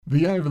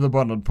The Over the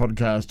Bonnet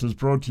podcast is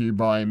brought to you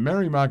by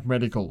Merrimark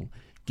Medical,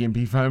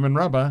 Gympie Foam and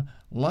Rubber,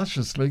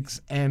 Luscious Licks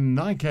and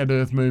NICAD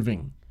Earth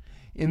Moving.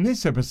 In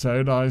this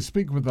episode I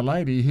speak with a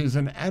lady who's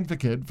an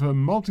advocate for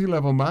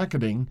multi-level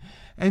marketing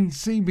and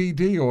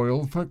CBD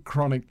oil for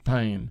chronic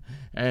pain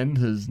and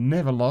has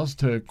never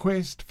lost her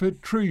quest for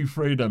true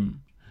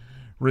freedom.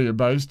 Ria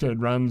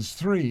Bosted runs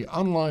 3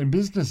 online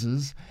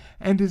businesses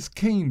and is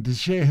keen to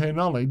share her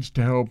knowledge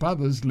to help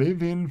others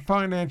live in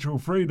financial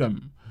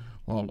freedom,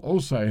 while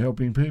also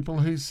helping people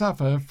who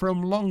suffer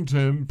from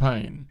long-term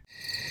pain.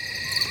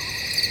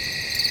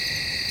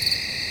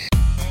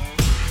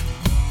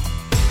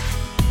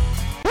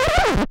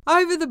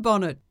 Over the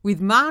Bonnet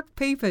with Mark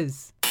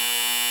Peepers.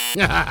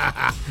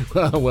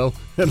 Well,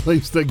 at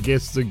least the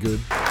guests are good.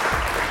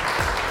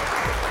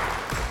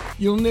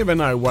 You'll never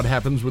know what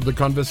happens with the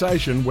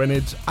conversation when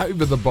it's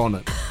over the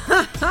bonnet.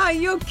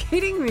 You're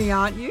kidding me,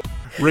 aren't you?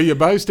 Ria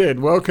Bosted,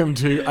 welcome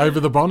to Over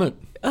the Bonnet.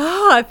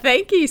 Oh,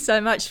 thank you so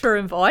much for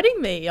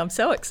inviting me. I'm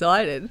so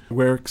excited.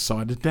 We're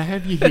excited to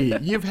have you here.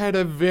 You've had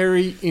a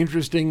very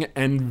interesting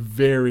and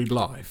varied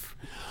life.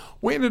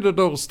 Where did it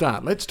all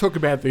start? Let's talk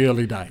about the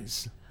early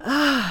days.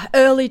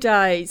 Early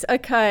days.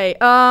 Okay.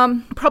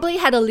 Probably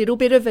had a little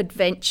bit of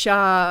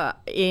adventure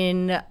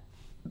in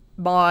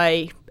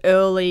my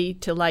early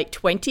to late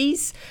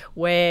 20s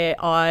where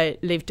I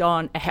lived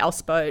on a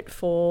houseboat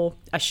for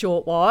a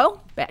short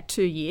while, about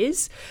 2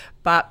 years.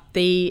 But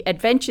the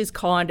adventures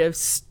kind of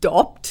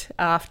stopped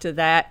after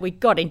that. We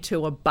got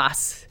into a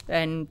bus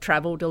and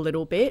travelled a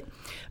little bit.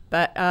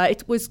 But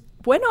it was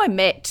when I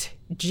met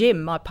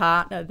Jim, my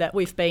partner, that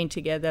we've been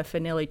together for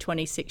nearly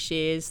 26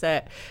 years,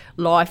 that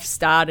life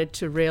started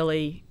to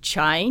really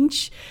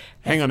change.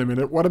 Hang on a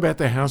minute, what about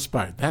the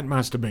houseboat? That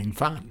must have been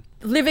fun.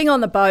 Living on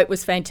the boat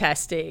was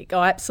fantastic.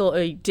 I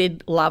absolutely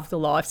did love the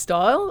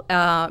lifestyle.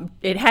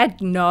 It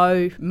had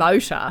no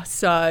motor,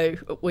 so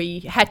we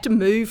had to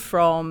move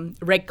from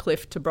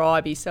Redcliffe to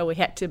Bribie, so we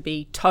had to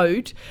be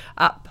towed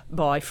up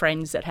by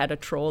friends that had a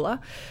trawler.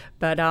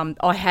 But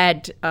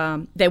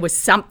there was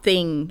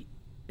something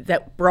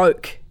that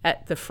broke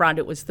at the front.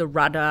 It was the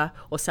rudder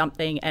or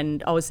something,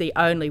 and I was the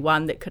only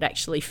one that could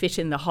actually fit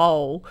in the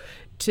hole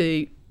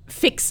to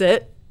fix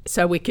it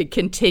so we could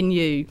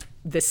continue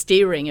the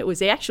steering. It was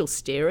the actual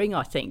steering,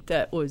 I think,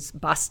 that was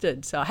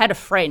busted. So I had a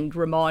friend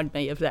remind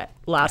me of that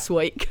last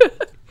week.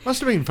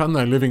 Must have been fun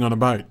though, living on a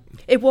boat.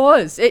 It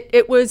was.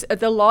 It was.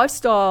 The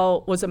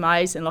lifestyle was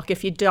amazing. Like,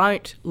 if you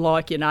don't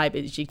like your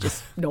neighbours, you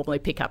just normally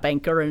pick up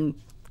anchor and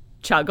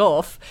chug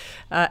off.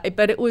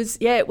 But it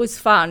was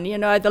fun, you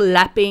know, the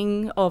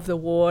lapping of the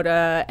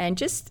water, and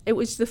just, it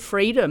was the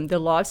freedom, the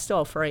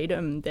lifestyle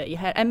freedom that you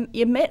had. And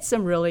you met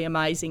some really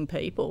amazing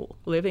people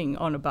living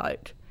on a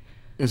boat.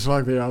 It's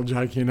like the old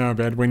joke, you know,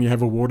 about when you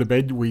have a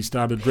waterbed, we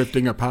started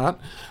drifting apart.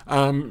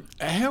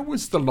 How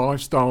was the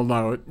lifestyle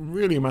though? It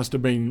really must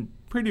have been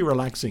pretty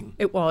relaxing.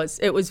 It was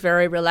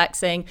very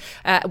relaxing.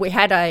 We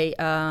had a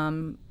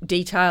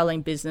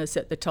detailing business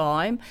at the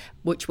time,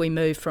 which we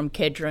moved from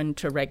Kedron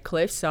to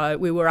Redcliffe, so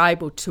we were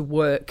able to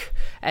work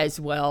as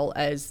well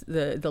as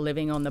the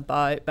living on the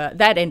boat. But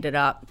that ended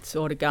up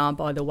sort of going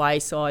by the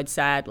wayside,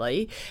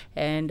 sadly.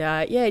 And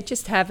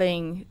just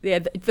having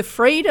the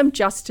freedom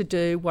just to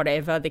do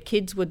whatever. The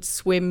kids would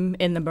swim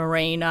in the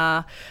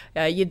marina.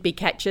 You'd be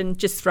catching,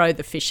 just throw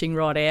the fishing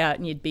rod out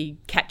and you'd be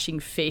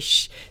catching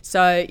fish.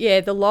 So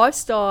the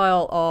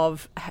lifestyle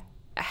of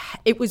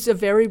it was a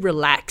very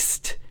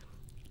relaxed,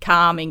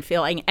 calming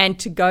feeling, and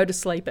to go to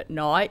sleep at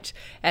night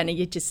and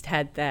you just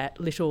had that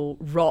little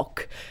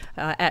rock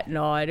at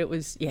night. It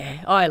was,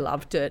 I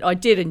loved it. I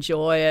did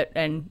enjoy it,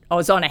 and I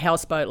was on a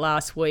houseboat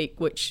last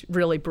week, which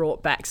really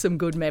brought back some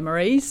good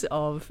memories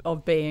of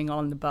being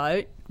on the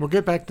boat. We'll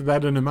get back to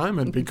that in a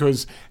moment,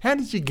 because how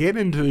did you get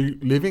into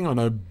living on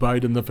a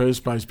boat in the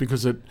first place?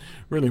 Because it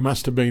really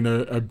must have been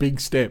a big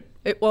step.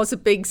 It was a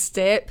big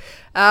step.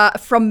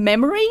 From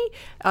memory,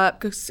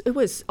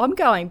 because I'm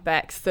going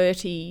back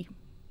 33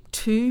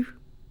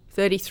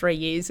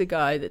 years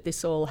ago that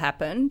this all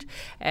happened,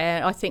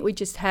 and I think we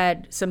just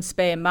had some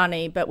spare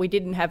money, but we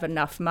didn't have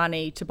enough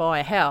money to buy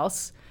a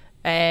house,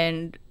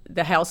 and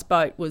the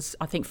houseboat was,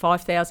 I think,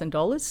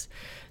 $5,000.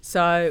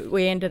 So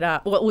we ended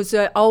up, it was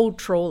an old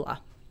trawler,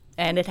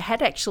 and it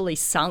had actually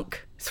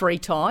sunk 3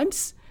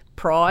 times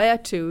prior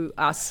to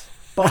us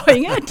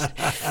buying it.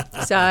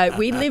 So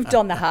we lived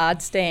on the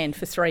hard stand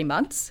for 3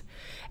 months,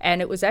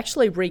 and it was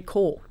actually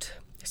recorked.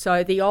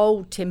 So the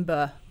old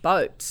timber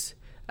boats,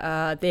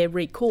 they're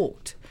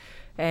recorked.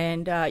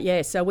 And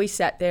so we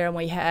sat there and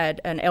we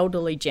had an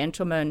elderly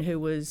gentleman who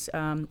was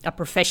a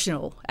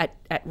professional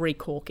at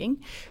recorking.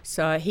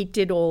 So he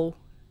did all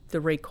the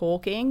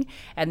recorking,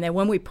 and then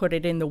when we put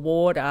it in the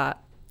water,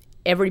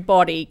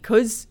 everybody,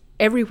 because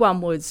everyone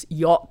was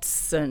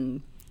yachts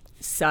and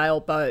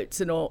sailboats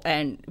and all,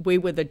 and we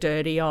were the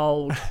dirty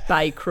old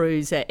Bay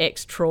Cruiser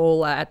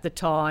ex-trawler at the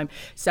time,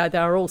 so they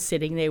were all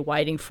sitting there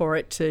waiting for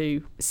it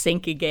to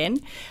sink again.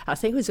 I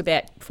think it was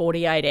about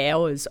 48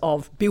 hours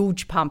of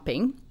bilge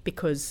pumping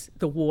because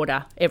the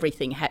water,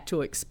 everything had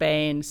to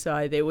expand,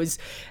 so there was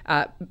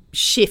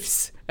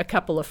shifts a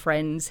couple of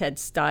friends had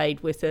stayed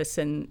with us,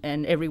 and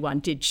everyone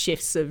did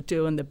shifts of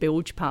doing the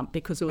bilge pump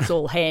because it was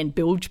all hand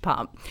bilge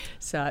pump.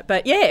 So,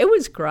 but yeah, it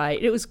was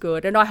great. It was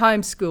good. And I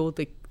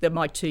homeschooled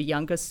my two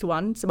youngest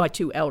ones, my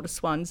two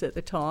eldest ones at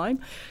the time.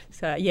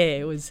 So yeah,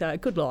 it was a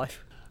good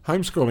life.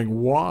 Homeschooling,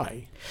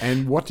 why?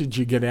 And what did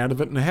you get out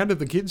of it, and how did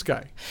the kids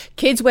go?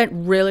 Kids went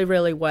really,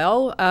 really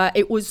well.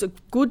 It was a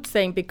good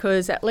thing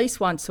because at least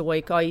once a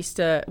week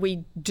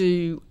we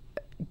do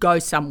go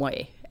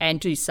somewhere and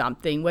do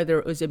something, whether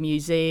it was a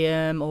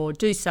museum or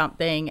do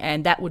something,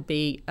 and that would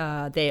be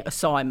their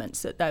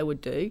assignments that they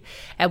would do.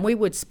 And we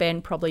would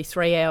spend probably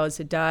 3 hours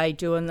a day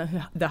doing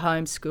the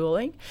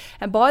homeschooling.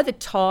 And by the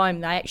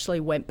time they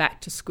actually went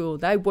back to school,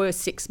 they were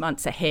 6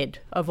 months ahead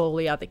of all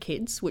the other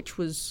kids, which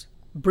was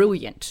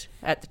brilliant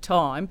at the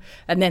time,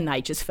 and then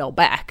they just fell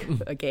back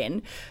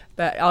again.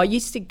 But I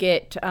used to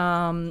get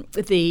all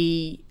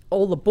the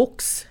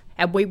books,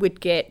 and we would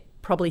get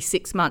probably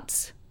 6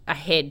 months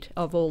ahead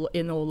of all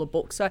the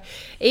books. So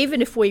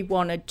even if we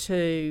wanted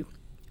to,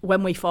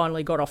 when we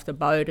finally got off the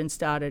boat and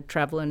started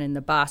travelling in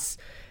the bus,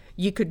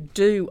 you could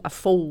do a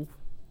full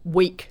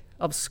week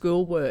of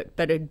schoolwork,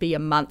 but it'd be a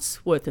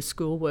month's worth of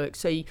schoolwork.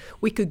 So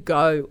we could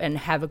go and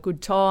have a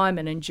good time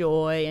and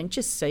enjoy and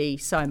just see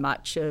so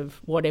much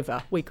of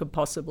whatever we could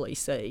possibly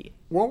see.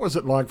 What was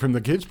it like from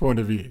the kids' point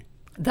of view?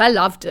 They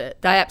loved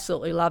it. They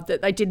absolutely loved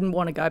it. They didn't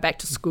want to go back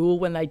to school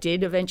when they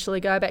did eventually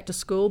go back to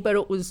school, but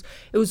it was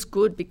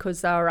good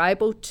because they were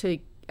able to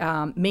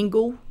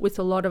mingle with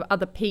a lot of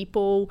other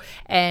people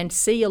and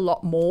see a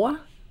lot more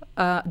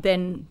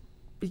than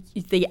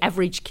the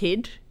average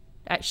kid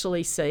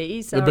actually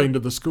sees. They've been to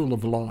the school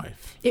of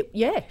life.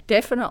 Yeah,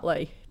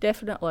 definitely.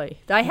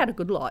 They had a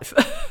good life.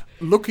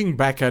 Looking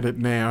back at it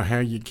now,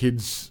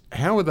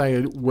 how are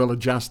they well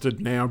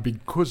adjusted now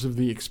because of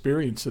the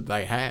experience that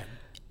they had?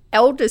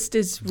 Eldest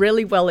is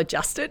really well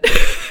adjusted.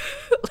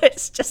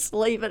 Let's just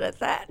leave it at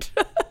that.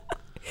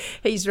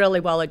 He's really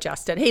well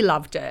adjusted. He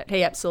loved it.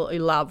 He absolutely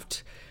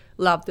loved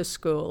the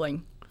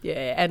schooling.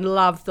 Yeah, and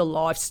loved the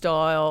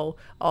lifestyle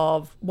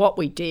of what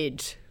we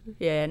did.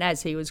 Yeah, and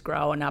as he was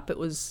growing up, it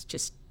was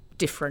just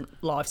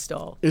different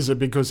lifestyle. Is it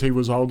because he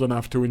was old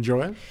enough to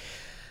enjoy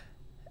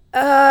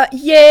it?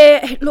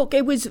 Yeah, look,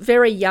 he was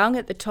very young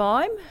at the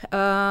time,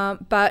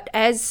 but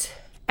as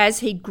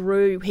he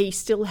grew, he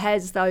still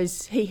has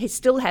those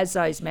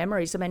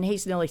memories. I mean,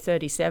 he's nearly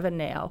 37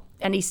 now,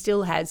 and he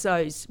still has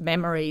those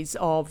memories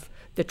of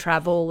the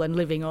travel and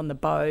living on the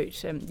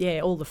boat and,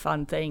 all the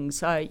fun things.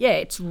 So,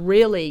 it's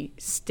really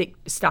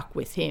stuck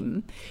with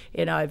him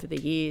over the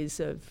years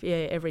of,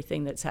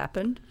 everything that's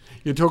happened.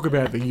 You talk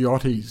about the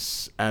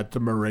yachties at the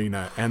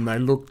marina and they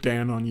look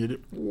down on you.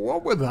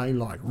 What were they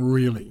like,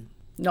 really?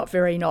 Not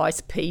very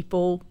nice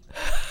people.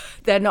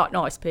 They're not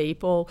nice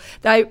people.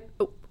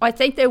 I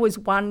think there was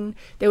one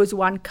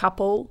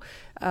couple,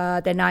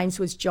 their names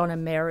was John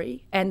and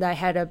Mary, and they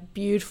had a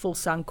beautiful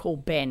son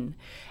called Ben.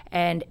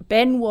 And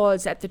Ben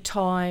was at the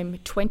time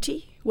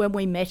 20 when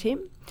we met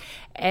him,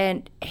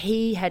 and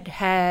he had his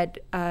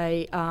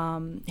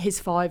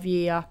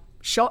 5-year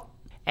shot,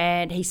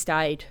 and he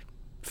stayed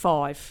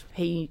 5.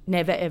 He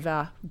never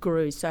ever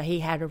grew, so he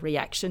had a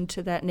reaction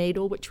to that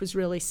needle, which was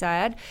really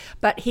sad.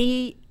 But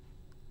he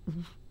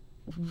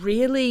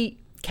really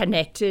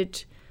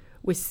connected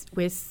with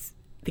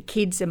the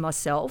kids and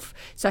myself.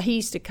 So he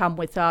used to come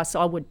with us.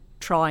 I would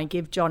try and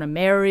give John and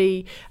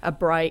Mary a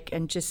break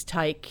and just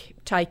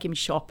take him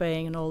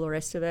shopping and all the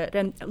rest of it.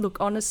 And look,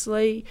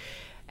 honestly,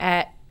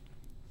 at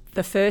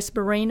the first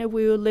marina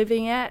we were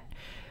living at,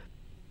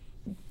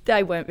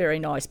 they weren't very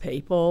nice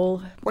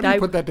people. What do you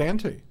put that down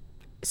to?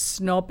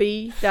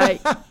 Snobby. Hey,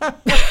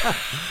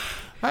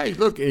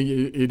 look,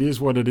 it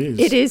is what it is.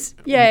 It is,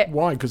 yeah.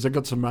 Why? Because they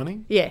got some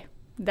money? Yeah,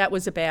 that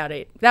was about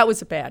it.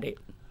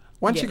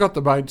 Once you got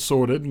the boat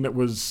sorted and it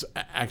was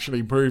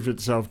actually proved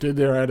itself, did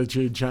their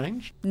attitude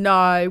change?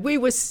 No, we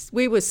were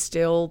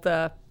still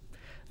the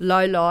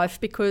low life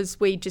because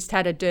we just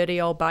had a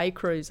dirty old bay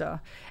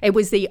cruiser. It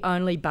was the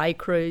only bay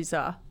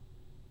cruiser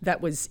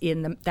that was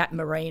in that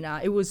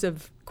marina. It was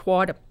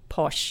quite a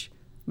posh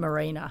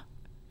marina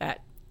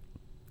at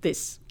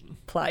this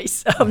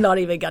place. I'm not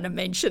even going to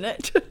mention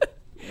it.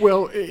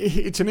 Well,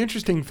 it's an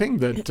interesting thing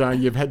that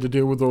you've had to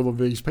deal with all of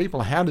these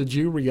people. How did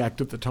you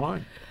react at the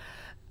time?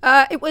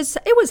 It was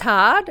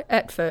hard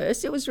at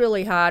first. It was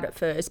really hard at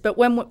first. But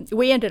when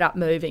we ended up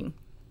moving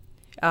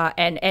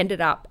and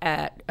ended up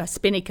at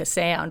Spinnaker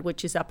Sound,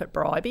 which is up at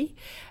Bribie,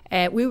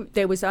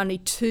 there was only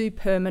 2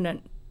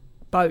 permanent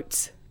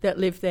boats that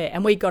lived there.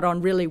 And we got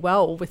on really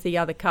well with the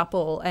other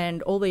couple,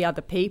 and all the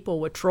other people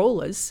were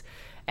trawlers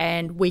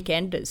and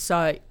weekenders.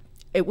 So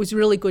it was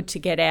really good to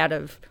get out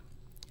of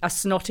a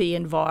snotty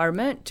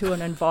environment to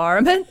an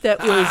environment that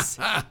was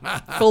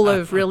full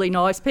of really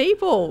nice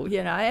people,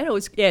 and it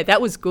was,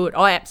 that was good.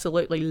 I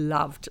absolutely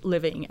loved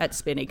living at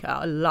Spinnaker.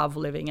 I love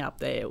living up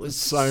there. It was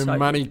so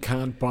money good.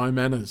 Can't buy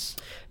manners.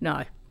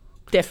 No,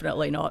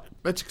 definitely not.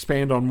 Let's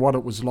expand on what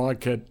it was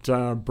like at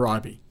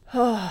Bribie.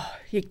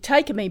 You're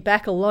taking me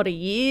back a lot of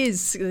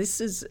years.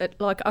 This is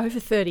like over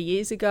 30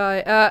 years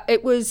ago.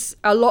 It was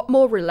a lot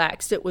more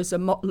relaxed. It was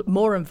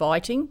more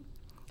inviting.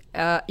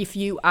 If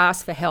you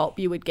asked for help,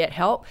 you would get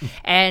help.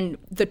 And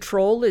the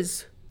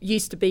trawlers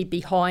used to be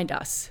behind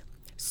us.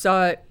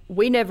 So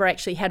we never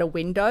actually had a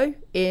window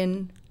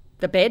in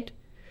the bed.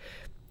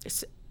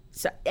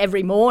 So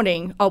every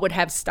morning I would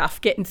have stuff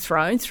getting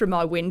thrown through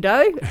my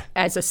window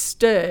as a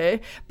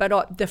stir,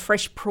 but the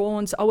fresh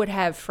prawns, I would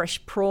have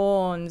fresh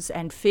prawns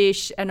and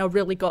fish, and I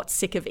really got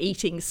sick of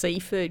eating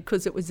seafood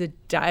because it was a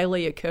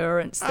daily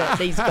occurrence that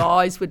these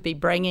guys would be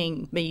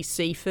bringing me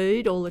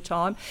seafood all the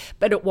time.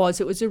 But it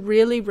was a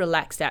really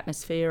relaxed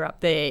atmosphere up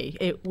there.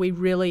 We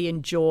really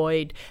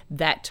enjoyed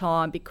that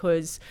time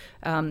because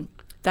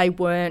they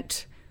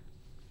weren't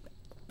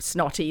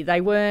snotty,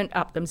 they weren't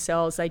up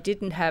themselves, they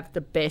didn't have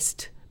the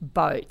best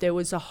boat. There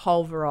was a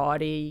whole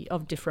variety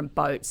of different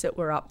boats that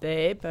were up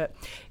there, but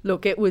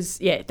look, that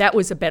was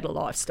a better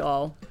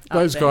lifestyle.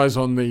 Those guys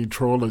on the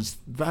trawlers,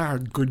 they're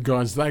good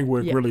guys. They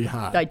work really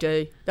hard.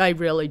 They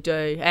really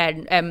do.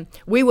 And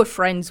we were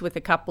friends with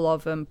a couple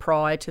of them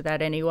prior to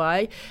that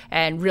anyway,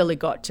 and really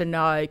got to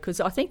know, because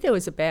I think there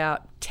was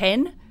about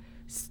 10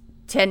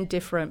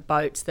 different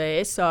boats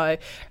there. So,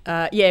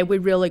 we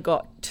really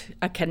got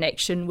a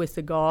connection with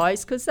the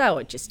guys because they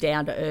were just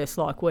down to earth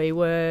like we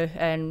were.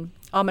 And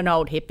I'm an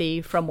old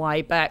hippie from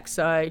way back,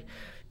 so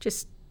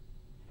just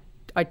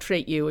I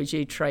treat you as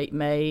you treat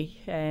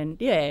me.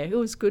 And, it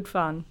was good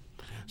fun.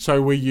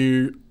 So were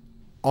you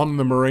on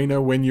the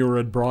marina when you were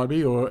at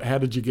Bribie, or how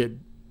did you get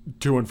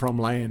to and from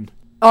land?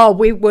 Oh,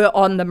 we were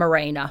on the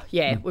marina,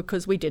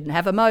 because we didn't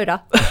have a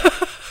motor.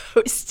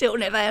 We still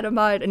never had a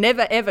motor,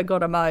 never ever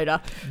got a motor.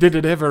 Did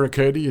it ever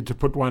occur to you to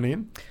put one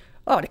in?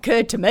 Oh, it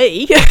occurred to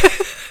me.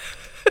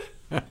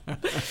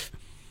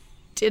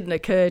 Didn't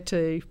occur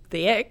to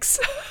the ex.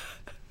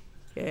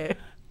 Yeah.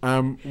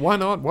 Why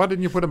not? Why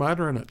didn't you put a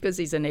motor in it? Because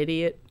he's an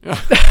idiot. So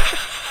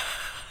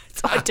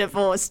I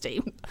divorced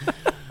him.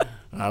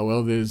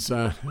 Well, there's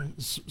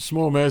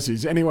small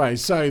mercies. Anyway,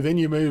 so then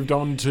you moved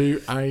on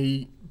to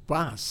a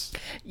bus.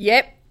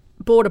 Yep,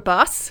 bought a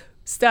bus,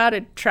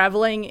 started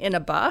travelling in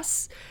a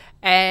bus,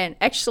 and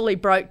actually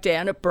broke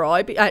down at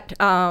Bribie at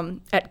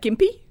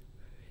Gympie.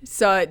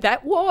 So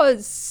that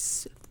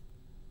was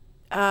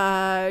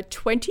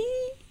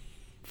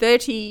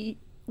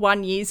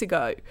 31 years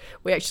ago.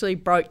 We actually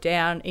broke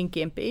down in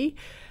Gympie,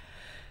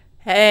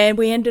 and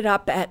we ended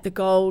up at the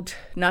Gold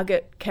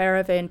Nugget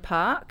Caravan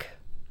Park.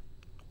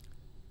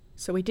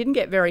 So we didn't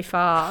get very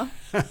far,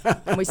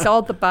 and we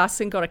sold the bus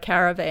and got a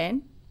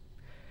caravan.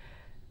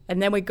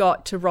 And then we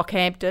got to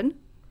Rockhampton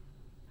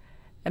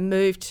and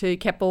moved to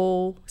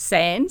Keppel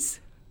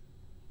Sands.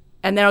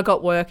 And then I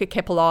got work at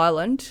Keppel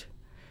Island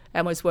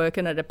and was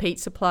working at a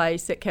pizza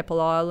place at Keppel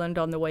Island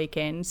on the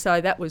weekend. So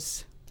that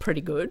was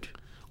pretty good.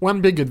 One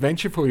big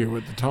adventure for you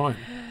at the time.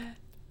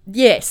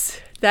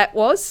 Yes, that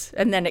was.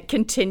 And then it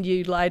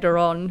continued later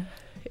on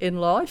in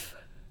life.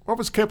 What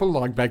was Keppel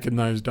like back in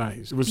those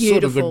days? It was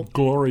Beautiful. Sort of the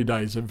glory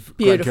days of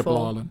Great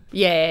Keppel Island.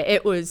 Yeah,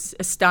 it was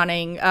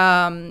stunning.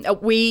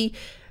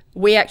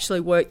 We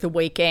actually worked the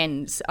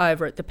weekends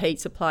over at the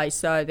pizza place,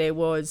 so there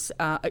was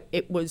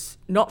it was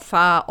not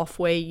far off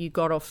where you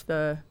got off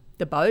the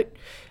boat,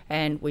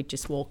 and we'd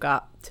just walk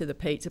up to the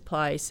pizza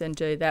place and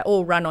do that,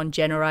 all run on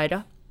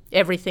generator.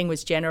 Everything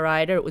was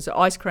generator. It was an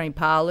ice cream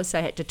parlour, so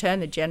I had to turn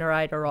the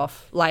generator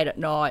off late at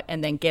night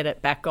and then get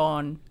it back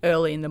on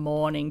early in the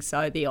morning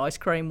so the ice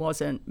cream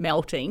wasn't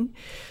melting.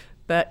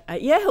 But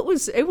that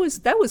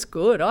was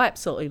good. I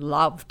absolutely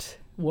loved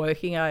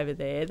working over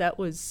there. That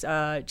was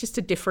just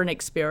a different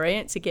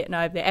experience of getting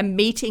over there and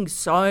meeting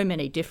so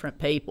many different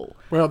people.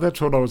 Well,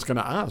 that's what I was going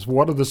to ask.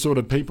 What are the sort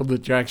of people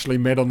that you actually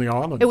met on the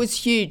island? It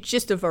was huge,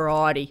 just a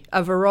variety.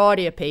 A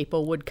variety of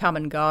people would come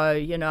and go.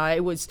 You know,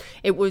 it was.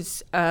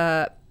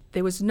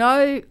 There was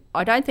no,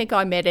 I don't think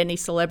I met any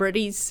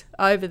celebrities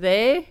over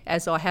there,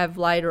 as I have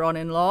later on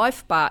in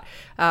life, but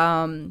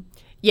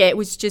it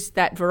was just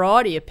that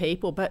variety of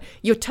people. But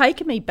you're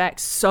taking me back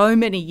so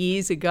many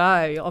years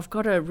ago, I've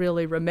got to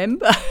really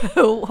remember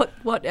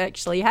what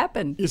actually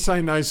happened. You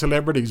say no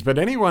celebrities, but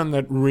anyone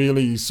that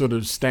really sort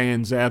of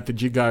stands out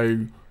that you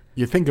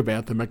think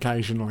about them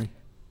occasionally?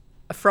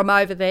 From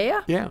over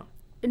there? Yeah.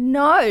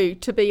 No,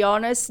 to be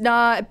honest,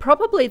 no.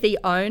 Probably the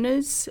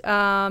owners,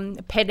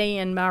 Penny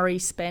and Murray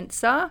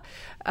Spencer.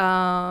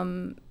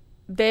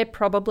 They're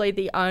probably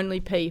the only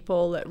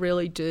people that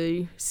really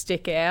do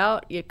stick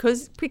out,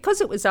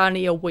 because it was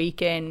only a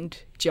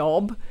weekend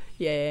job.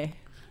 Yeah.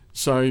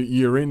 So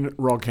you're in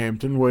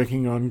Rockhampton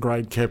working on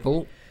Great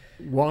Keppel.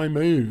 Why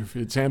move?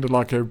 It sounded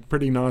like a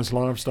pretty nice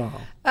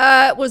lifestyle.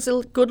 It was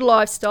a good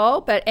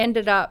lifestyle, but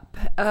ended up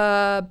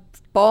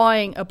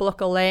buying a block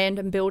of land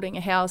and building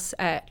a house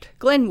at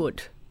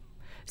Glenwood.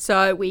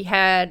 So we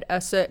had a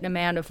certain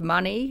amount of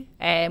money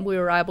and we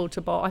were able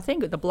to buy, I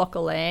think the block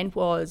of land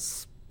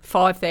was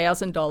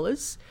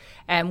 $5,000,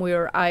 and we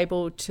were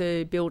able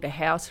to build a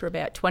house for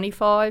about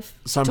 $25,000.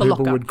 Some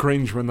people would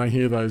cringe when they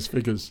hear those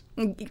figures.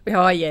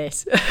 Oh,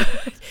 yes.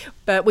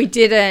 But we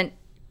didn't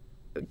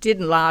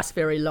didn't last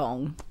very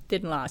long.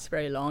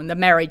 The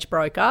marriage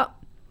broke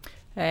up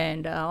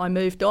and I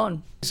moved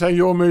on. So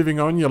you're moving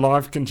on, your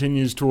life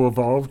continues to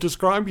evolve.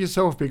 Describe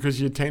yourself, because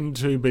you tend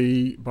to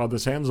be, by the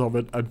sounds of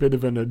it, a bit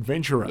of an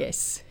adventurer.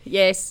 Yes.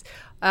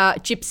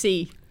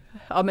 Gypsy.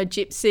 I'm a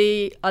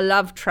gypsy. I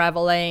love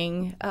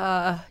travelling.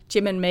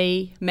 Jim and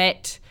me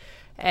met,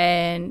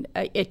 and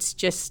it's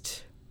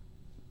just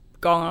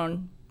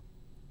gone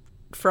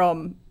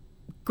from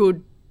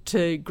good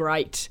to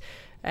great.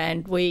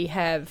 And we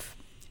have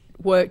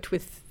worked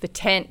with the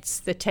Tent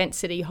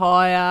City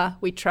Hire.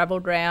 We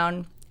travelled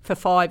around for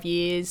 5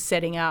 years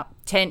setting up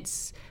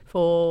tents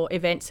for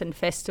events and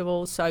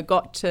festivals. So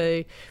got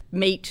to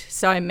meet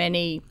so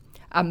many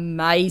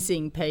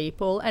amazing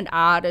people and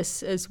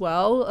artists as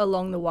well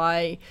along the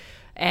way.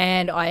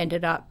 And I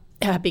ended up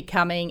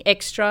becoming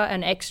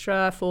an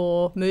extra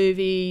for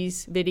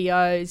movies,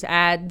 videos,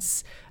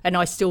 ads, and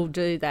I still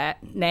do that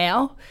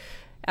now.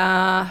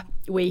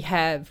 We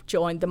have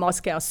joined the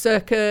Moscow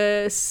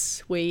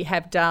Circus. We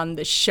have done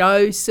the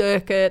show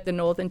circuit, the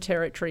Northern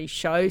Territory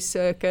show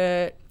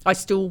circuit. I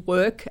still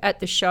work at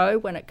the show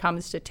when it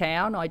comes to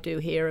town. I do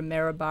here in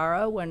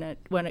Maryborough when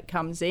it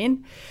comes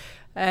in.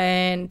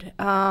 And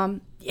I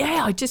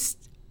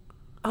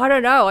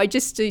don't know, I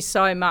just do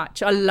so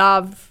much. I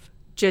love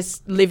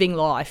just living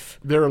life.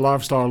 They're a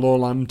lifestyle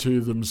all unto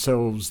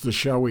themselves, the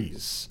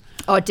showies.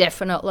 Oh,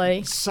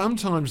 definitely.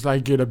 Sometimes they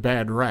get a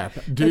bad rap.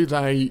 Do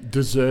they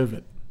deserve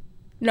it?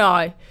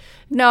 No.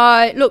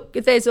 Look,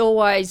 there's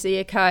always the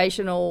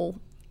occasional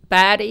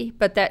baddie,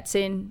 but that's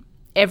in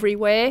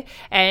everywhere.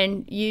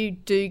 And you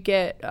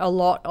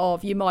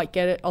might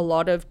get a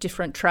lot of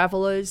different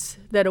travellers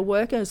that are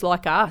workers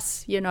like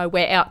us. You know,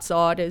 we're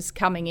outsiders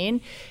coming in.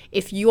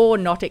 If you're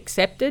not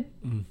accepted,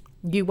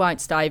 you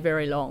won't stay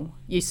very long.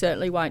 You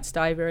certainly won't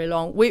stay very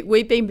long.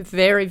 We've been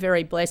very,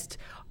 very blessed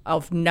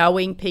of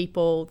knowing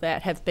people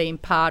that have been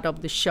part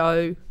of the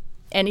show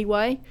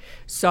anyway.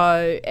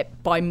 So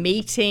by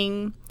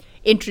meeting,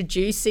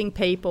 introducing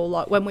people,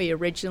 like when we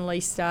originally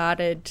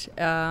started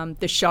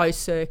the show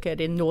circuit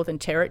in Northern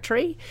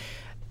Territory,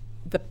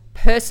 the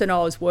person I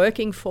was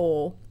working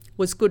for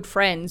was good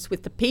friends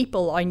with the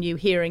people I knew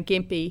here in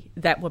Gympie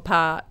that were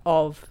part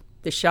of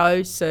the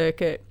show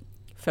circuit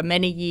for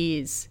many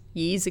years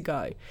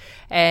ago.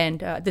 And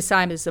the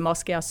same as the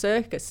Moscow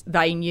Circus,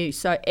 they knew.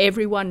 So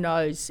everyone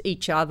knows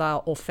each other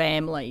or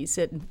families.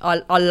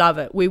 I love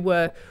it. We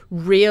were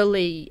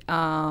really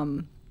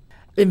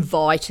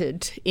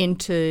invited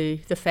into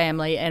the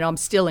family, and I'm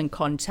still in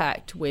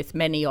contact with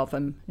many of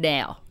them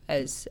now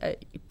as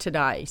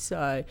today.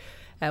 So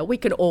we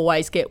can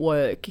always get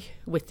work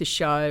with the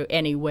show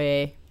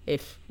anywhere,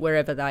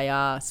 wherever they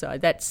are. So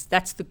that's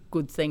the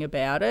good thing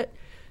about it.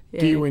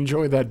 Do you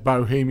enjoy that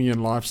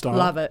bohemian lifestyle?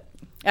 Love it.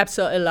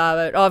 Absolutely love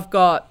it. I've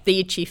got the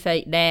itchy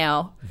feet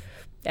now,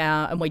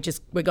 and we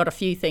got a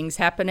few things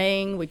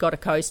happening. We got a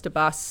coaster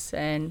bus,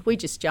 and we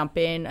just jump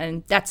in,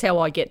 and that's how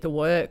I get the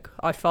work.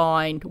 I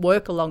find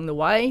work along the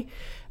way,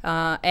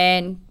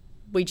 and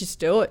we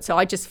just do it. So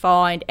I just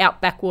find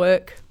outback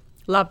work.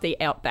 Love the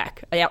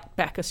outback.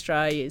 Outback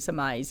Australia is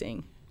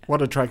amazing.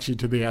 What attracts you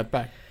to the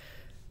outback?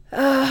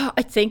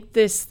 I think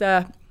there's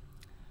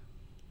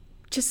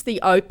just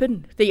the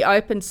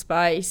open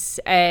space,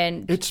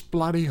 and it's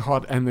bloody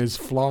hot and there's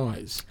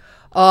flies.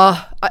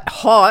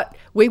 Hot.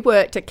 We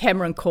worked at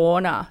Cameron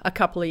Corner a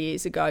couple of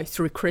years ago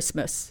through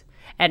Christmas,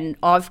 and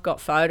I've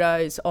got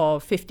photos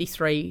of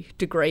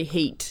 53-degree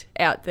heat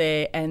out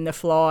there, and the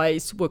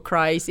flies were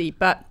crazy.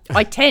 But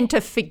I tend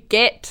to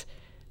forget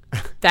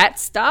that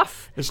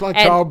stuff. It's like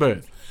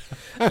childbirth.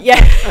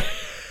 Yeah.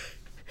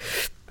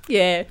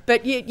 Yeah,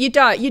 but you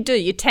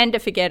tend to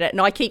forget it.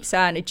 And I keep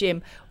saying to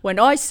Jim, when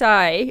I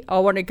say I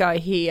want to go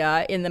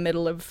here in the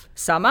middle of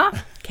summer,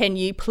 can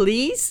you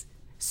please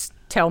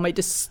tell me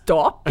to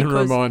stop? And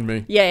remind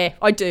me. Yeah,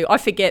 I do. I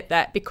forget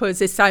that because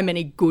there's so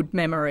many good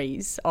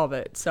memories of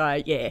it.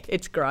 So, yeah,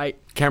 it's great.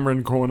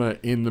 Cameron Corner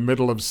in the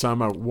middle of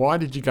summer. Why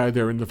did you go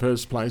there in the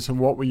first place, and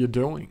what were you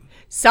doing?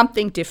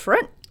 Something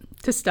different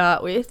to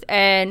start with,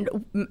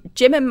 and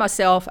Jim and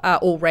myself are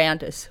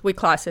all-rounders. We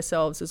class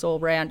ourselves as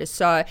all-rounders.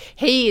 So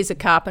he is a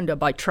carpenter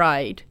by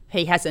trade.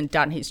 He hasn't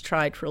done his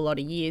trade for a lot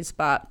of years,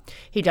 but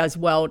he does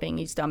welding,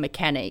 he's done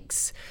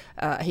mechanics,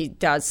 he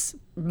does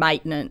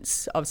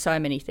maintenance of so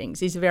many things.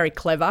 He's very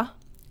clever,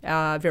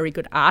 very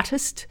good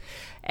artist.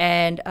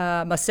 And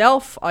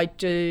myself, I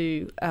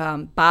do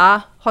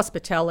bar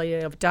hospitality.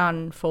 I've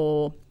done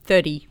for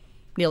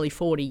nearly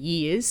 40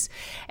 years.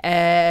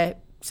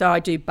 So I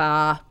do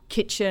bar,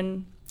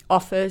 kitchen,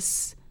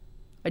 office.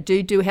 I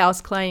do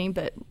house cleaning,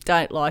 but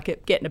don't like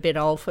it. Getting a bit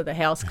old for the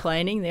house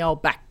cleaning. The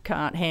old back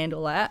can't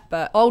handle that.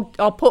 But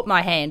I'll put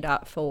my hand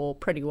up for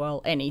pretty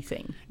well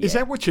anything. Yeah. Is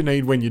that what you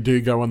need when you do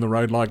go on the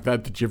road like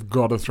that you've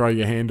got to throw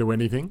your hand to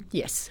anything?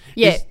 Yes.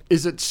 Yeah.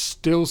 Is it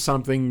still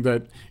something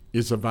that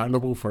is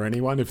available for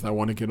anyone if they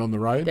want to get on the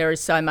road? There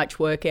is so much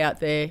work out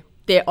there.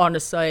 They're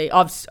honestly,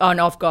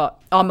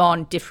 I'm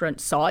on different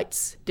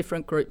sites,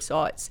 different group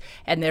sites,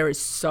 and there is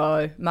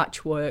so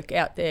much work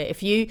out there.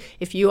 If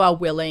you are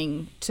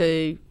willing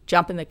to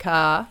jump in the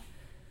car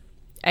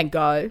and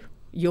go,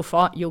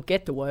 you'll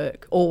get the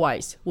work.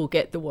 Always will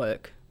get the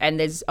work. And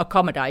there's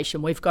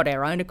accommodation. We've got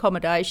our own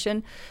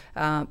accommodation,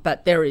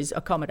 but there is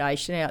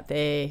accommodation out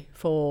there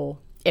for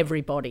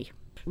everybody.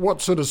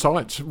 What sort of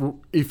sites?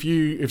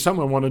 If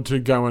someone wanted to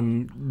go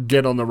and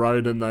get on the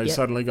road and they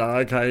suddenly go,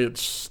 okay,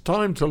 it's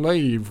time to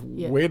leave,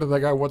 where do they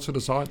go? What sort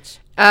of sites?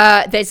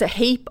 There's a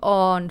heap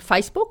on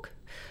Facebook.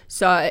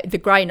 So the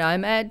Grey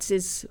Nomads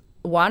is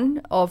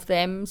one of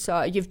them.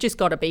 So you've just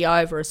got to be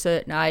over a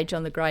certain age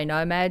on the Grey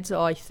Nomads,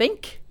 I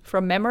think,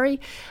 from memory.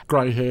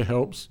 Grey hair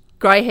helps.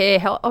 Grey hair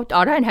helps. Oh,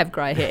 I don't have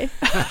grey hair.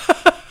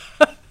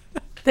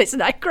 There's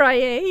no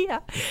grey hair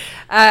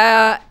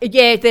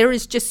here. There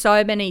is just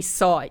so many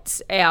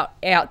sites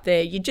out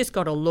there. You just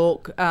got to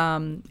look,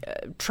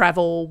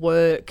 travel,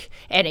 work,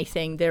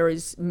 anything. There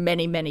is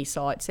many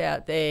sites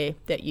out there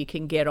that you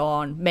can get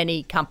on,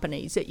 many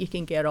companies that you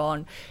can get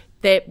on.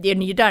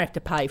 You don't have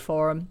to pay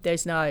for them.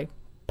 There's no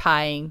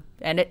paying.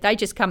 And they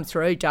just come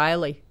through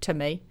daily to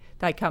me.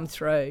 They come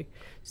through.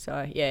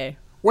 So, yeah.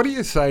 What do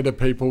you say to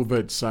people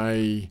that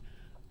say,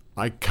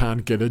 I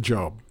can't get a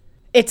job?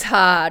 It's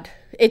hard.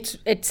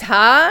 It's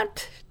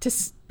hard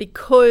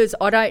because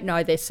I don't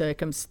know their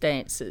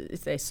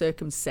circumstances.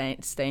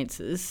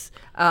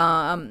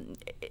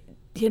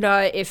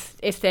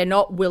 If they're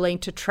not willing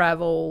to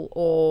travel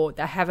or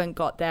they haven't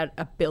got that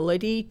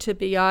ability to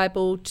be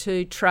able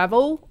to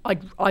travel,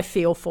 I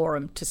feel for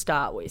them to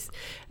start with.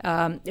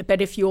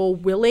 But if you're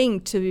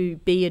willing to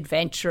be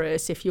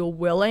adventurous, if you're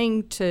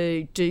willing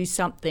to do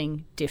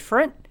something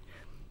different,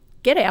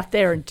 get out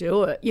there and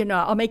do it.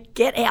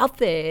 Get out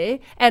there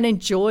and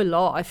enjoy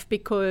life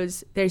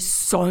because there's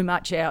so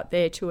much out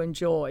there to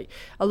enjoy.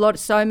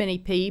 So many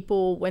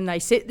people, when they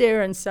sit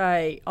there and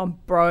say, I'm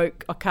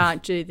broke, I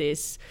can't do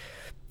this.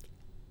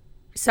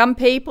 Some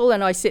people,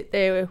 and I sit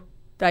there,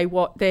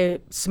 they're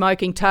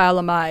smoking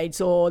TaylorMades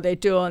or they're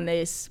doing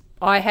this.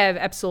 I have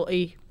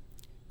absolutely,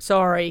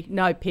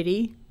 no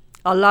pity.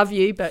 I love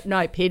you, but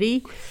no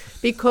pity,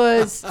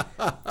 because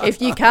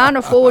if you can't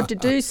afford to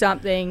do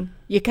something,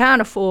 you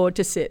can't afford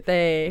to sit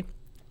there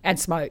and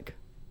smoke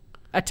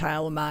a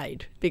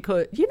TaylorMade,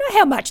 because you know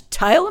how much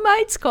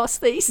TaylorMades cost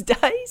these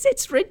days?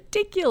 It's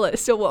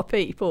ridiculous to what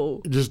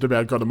people... Just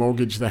about got to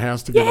mortgage the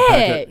house to get a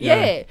packet.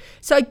 Yeah.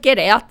 So get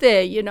out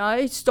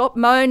there, stop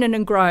moaning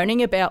and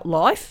groaning about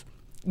life,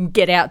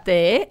 get out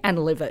there and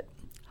live it.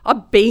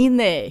 I've been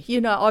there,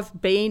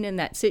 I've been in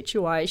that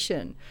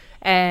situation,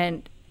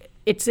 and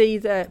it's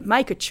either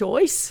make a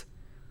choice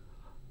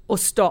or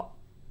stop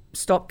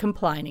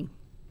complaining.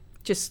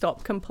 Just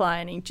stop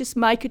complaining. Just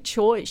make a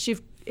choice.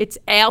 It's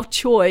our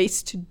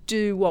choice to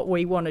do what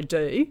we want to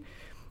do.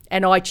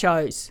 And I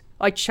chose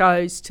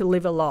to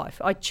live a life.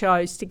 I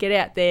chose to get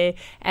out there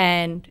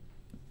and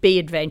be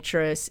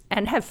adventurous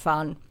and have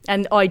fun.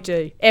 And I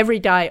do. Every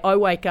day I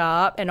wake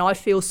up and I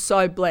feel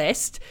so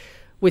blessed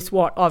with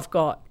what I've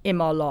got in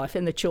my life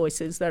and the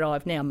choices that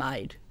I've now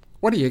made.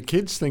 What do your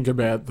kids think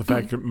about the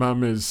fact that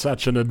Mum is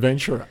such an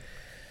adventurer?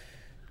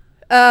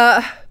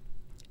 They're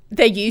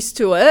used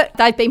to it.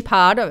 They've been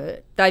part of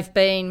it. They've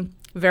been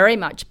very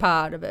much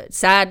part of it.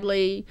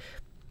 Sadly,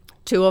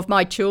 2 of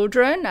my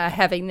children are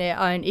having their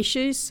own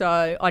issues,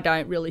 so I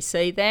don't really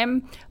see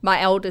them. My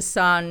eldest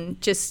son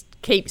just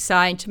keeps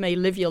saying to me,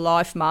 live your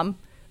life, Mum.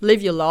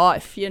 Live your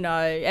life,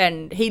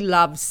 and he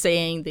loves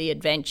seeing the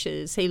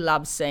adventures. He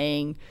loves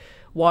seeing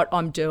what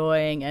I'm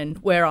doing and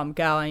where I'm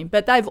going.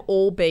 But they've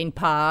all been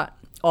part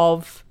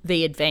of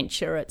the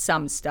adventure at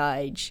some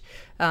stage.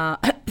 Our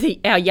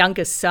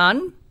youngest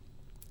son,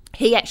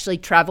 he actually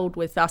travelled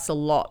with us a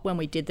lot when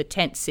we did the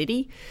tent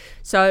city.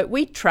 So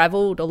we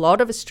travelled a lot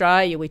of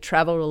Australia. We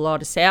travelled a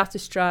lot of South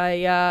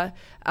Australia,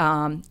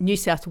 New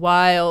South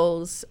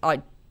Wales.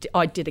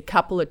 I did a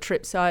couple of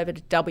trips over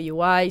to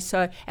WA.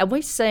 And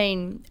we've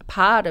seen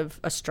part of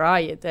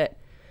Australia that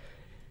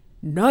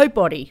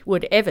nobody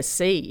would ever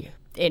see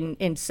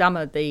in some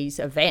of these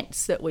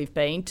events that we've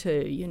been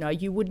to.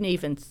 You wouldn't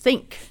even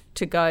think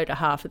to go to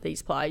half of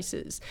these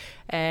places.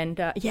 And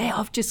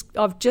I've just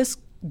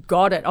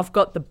got it. I've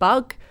got the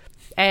bug,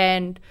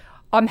 and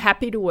I'm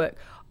happy to work.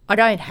 I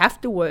don't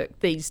have to work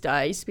these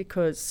days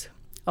because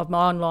of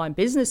my online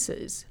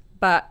businesses,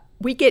 but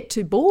we get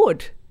too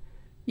bored.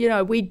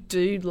 We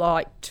do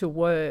like to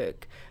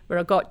work, but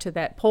I got to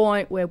that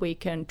point where we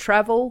can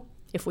travel.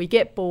 If we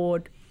get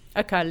bored,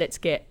 okay, let's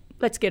get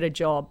a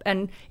job.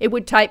 And it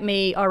would take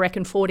me, I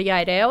reckon,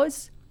 48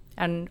 hours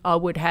and I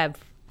would have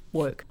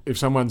work. If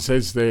someone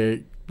says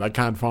they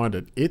can't find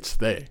it, it's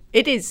there.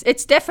 It is.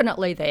 It's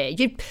definitely there.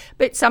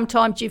 But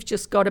sometimes you've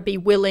just got to be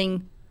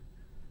willing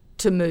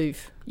to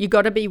move. You've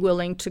got to be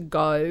willing to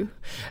go.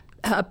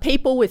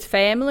 People with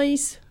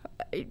families,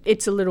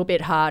 it's a little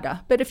bit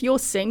harder. But if you're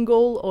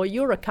single or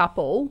you're a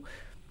couple,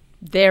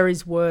 there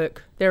is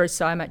work. There is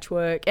so much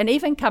work. And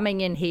even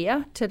coming in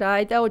here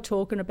today, they were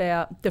talking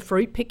about the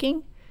fruit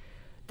picking.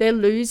 They're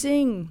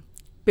losing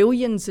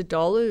billions of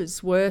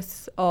dollars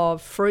worth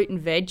of fruit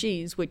and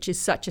veggies, which is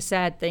such a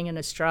sad thing in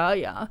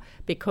Australia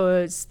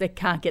because they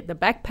can't get the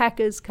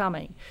backpackers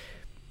coming.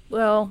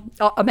 Well,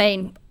 I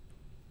mean,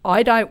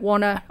 I don't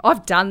want to.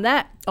 I've done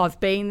that. I've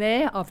been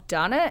there. I've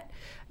done it.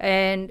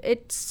 And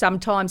it's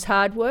sometimes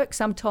hard work,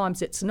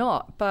 sometimes it's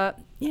not. But,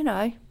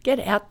 get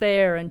out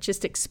there and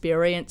just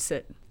experience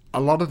it. A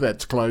lot of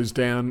that's closed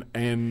down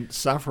and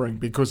suffering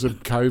because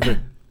of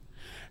COVID.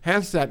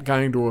 How's that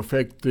going to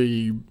affect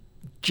the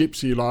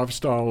gypsy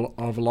lifestyle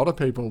of a lot of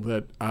people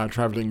that are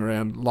travelling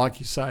around, like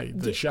you say,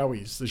 the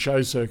showies, the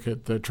show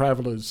circuit, the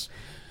travellers?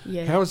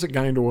 Yeah. How is it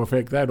going to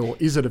affect that, or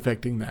is it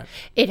affecting that?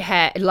 It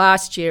had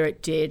last year.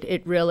 It did.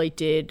 It really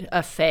did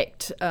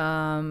affect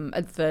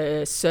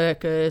the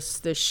circus,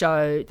 the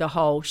show, the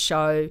whole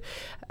show.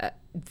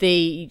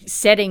 The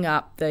setting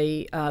up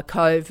the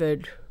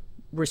COVID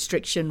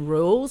restriction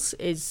rules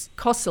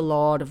costs a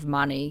lot of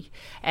money,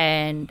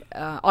 and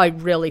I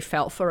really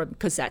felt for them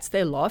because that's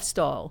their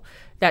lifestyle.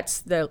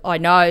 I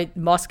know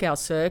Moscow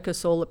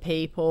Circus, all the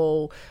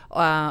people,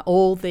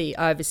 all the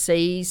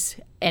overseas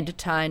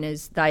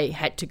entertainers, they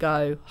had to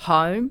go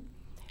home,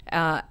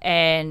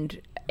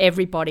 and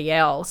everybody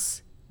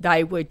else,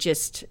 they were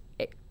just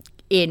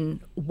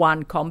in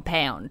one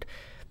compound.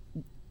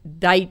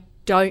 They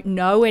don't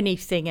know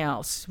anything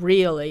else,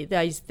 really.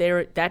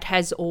 That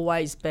has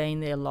always been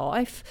their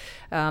life.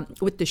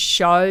 With the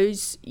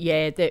shows,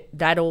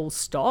 that all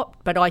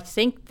stopped. But I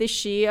think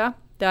this year,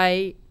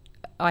 I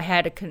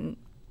had a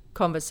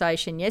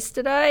conversation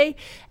yesterday,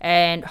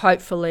 and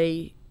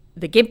hopefully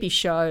the Gympie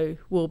show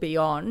will be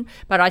on.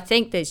 But I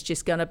think there's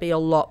just going to be a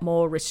lot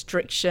more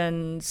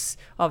restrictions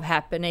of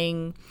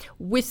happening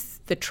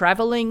with the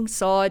travelling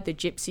side, the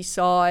gypsy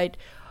side.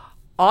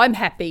 I'm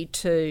happy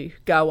to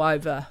go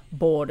over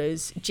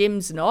borders.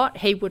 Jim's not.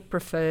 He would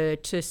prefer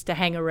just to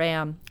hang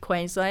around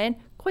Queensland.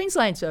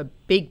 Queensland's a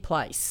big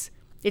place.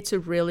 It's a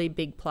really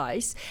big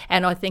place.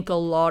 And I think a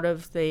lot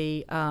of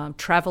the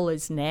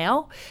travellers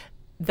now,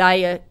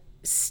 they are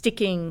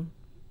sticking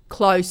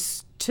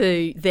close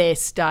to their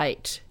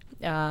state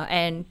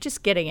and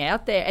just getting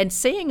out there and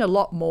seeing a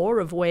lot more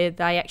of where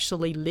they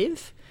actually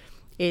live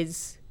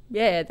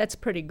that's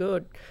pretty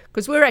good.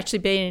 Because we're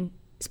actually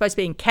supposed to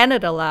be in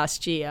Canada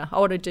last year. I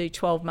want to do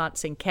 12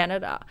 months in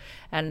Canada,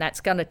 and that's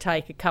going to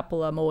take a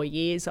couple of more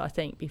years, I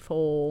think,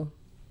 before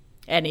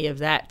any of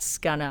that's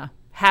going to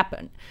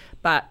happen.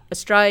 But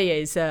Australia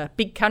is a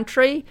big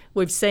country.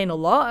 We've seen a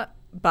lot,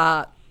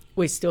 but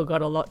we've still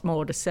got a lot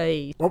more to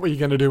see. What were you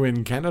going to do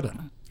in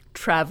Canada?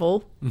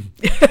 Travel.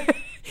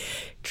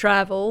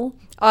 Travel.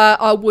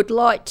 I would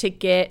like to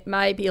get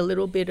maybe a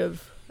little bit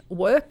of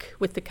work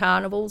with the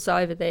carnivals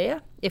over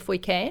there, if we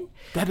can.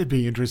 That'd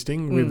be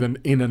interesting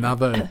in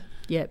another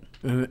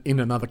in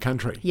another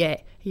country. Yeah.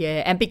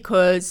 And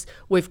because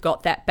we've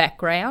got that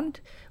background,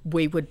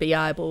 we would be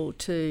able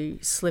to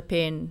slip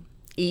in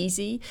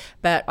easy.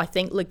 But I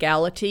think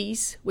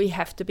legalities, we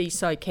have to be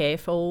so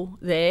careful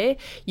there.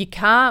 You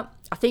can't.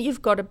 I think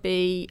you've got to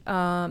be.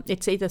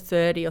 It's either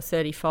 30 or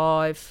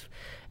 35.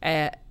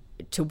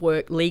 To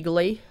work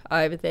legally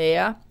over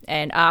there,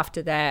 and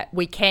after that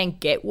we can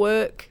get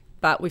work,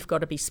 but we've got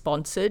to be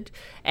sponsored,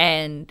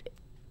 and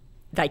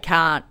they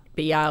can't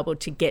be able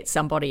to get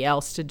somebody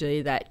else to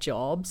do that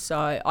job.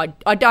 So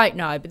I don't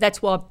know, but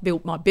that's why I've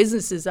built my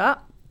businesses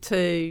up,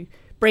 to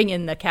bring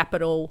in the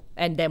capital,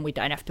 and then we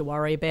don't have to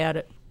worry about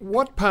it.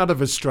 What part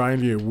of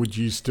Australia would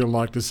you still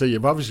like to see?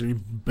 You've obviously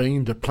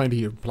been to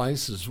plenty of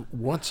places.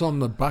 What's on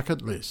the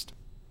bucket list?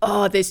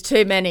 Oh, there's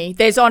too many.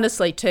 There's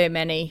honestly too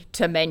many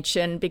to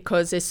mention,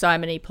 because there's so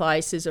many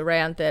places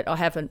around that I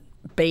haven't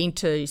been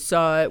to.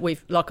 So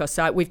we've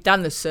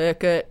done the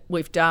circuit.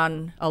 We've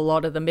done a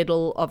lot of the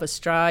middle of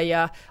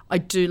Australia. I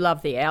do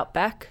love the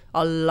outback.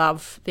 I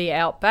love the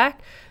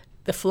outback.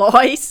 The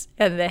flies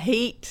and the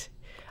heat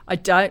I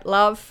don't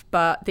love,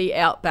 but the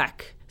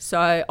outback.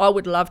 So I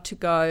would love to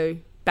go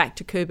back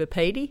to Coober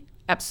Pedy.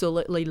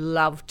 Absolutely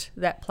loved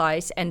that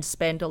place and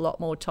spend a lot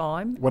more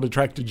time. What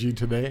attracted you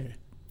to there?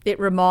 It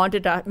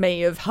reminded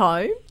me of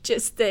home,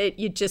 just that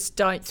you just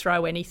don't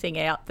throw anything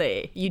out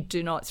there. You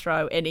do not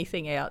throw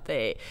anything out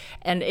there.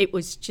 And it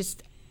was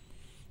just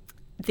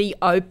the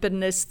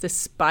openness, the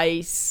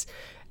space.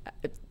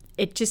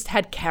 It just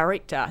had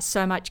character,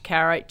 so much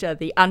character.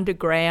 The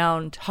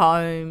underground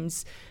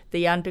homes,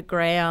 the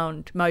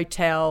underground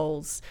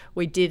motels.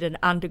 We did an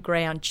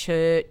underground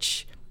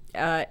church.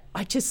 I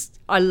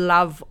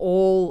love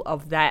all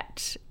of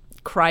that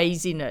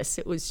craziness.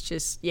 It was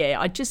just,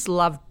 I just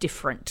love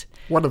different.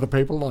 What are the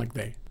people like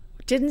there?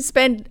 Didn't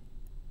spend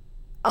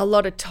a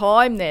lot of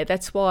time there.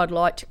 That's why I'd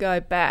like to go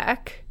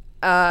back.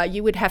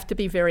 You would have to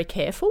be very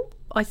careful,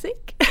 I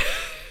think.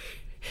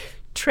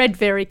 Tread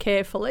very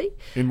carefully.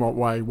 In what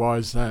way? Why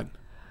is that?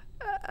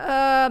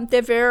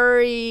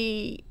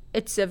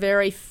 It's a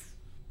very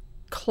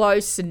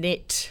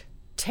close-knit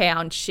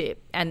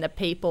township, and the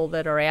people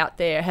that are out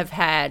there have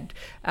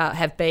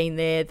been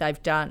there.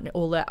 They've done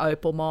all the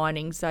opal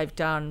minings. They've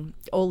done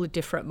all the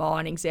different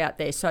minings out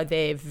there. So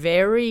they're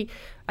very,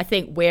 I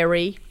think,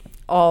 wary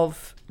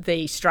of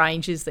the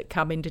strangers that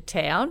come into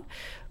town.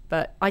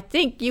 But I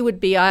think you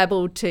would be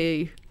able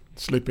to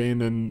slip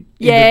in and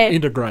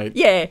integrate.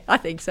 Yeah, I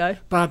think so.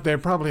 But they're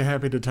probably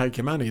happy to take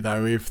your money,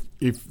 though, if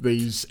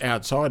these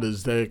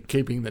outsiders, they're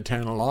keeping the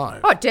town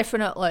alive. Oh,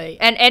 definitely.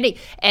 And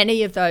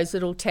any of those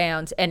little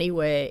towns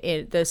anywhere,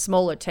 the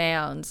smaller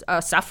towns,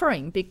 are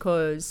suffering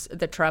because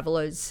the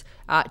travellers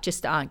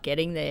just aren't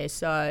getting there.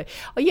 So,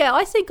 yeah,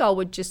 I think I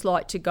would just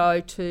like to go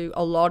to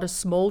a lot of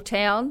small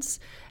towns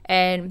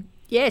and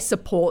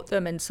support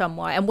them in some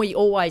way. And we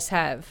always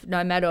have,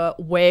 no matter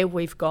where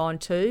we've gone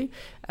to.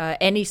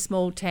 Any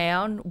small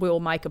town, we'll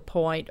make a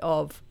point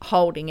of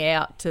holding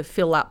out to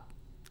fill up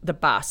the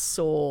bus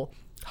or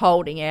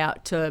holding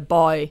out to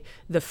buy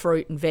the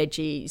fruit and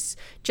veggies,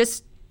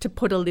 just to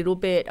put a little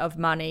bit of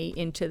money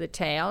into the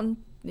town.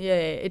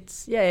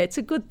 It's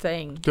a good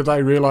thing. Do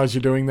they realise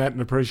you're doing that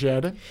and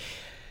appreciate it?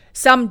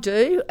 Some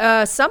do.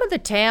 Some of the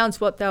towns,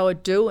 what they were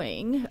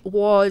doing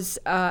was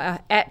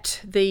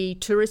at the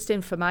tourist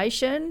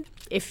information,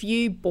 if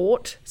you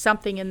bought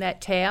something in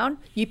that town,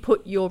 you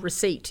put your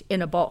receipt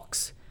in a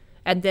box,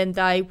 and then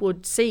they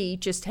would see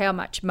just how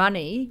much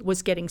money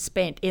was getting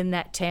spent in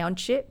that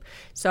township.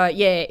 So,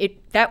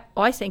 that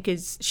I think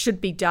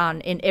should be done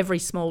in every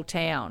small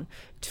town,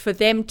 for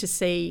them to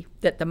see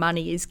that the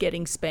money is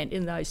getting spent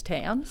in those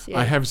towns. Yeah.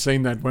 I have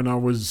seen that when I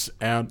was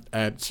out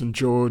at St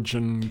George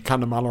and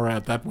Cunnamulla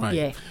out that way.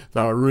 Yeah.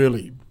 They were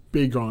really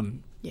big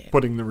on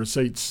putting the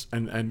receipts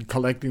and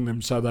collecting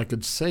them so they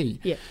could see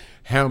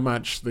how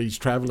much these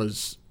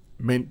travellers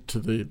meant to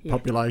the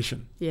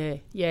population. Yeah,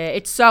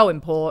 it's so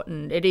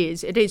important. It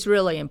is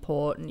really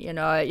important, you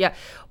know. Yeah,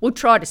 we'll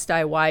try to stay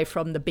away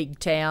from the big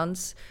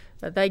towns.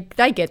 They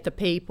get the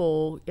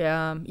people.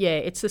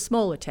 It's the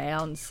smaller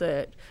towns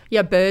that.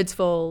 Yeah,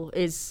 Birdsville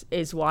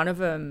is one of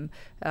them.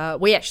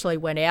 We actually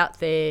went out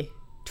there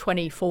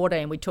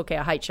 2014. We took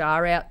our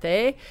HR out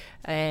there,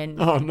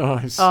 and oh,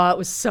 nice. Oh, it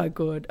was so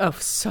good. Oh,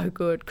 so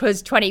good.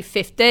 Because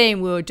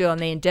 2015 we were doing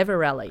the Endeavour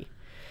Rally,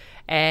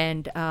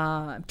 and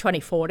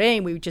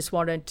 2014 we just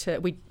wanted to.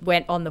 We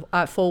went on the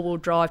 4-wheel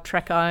drive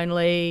track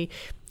only.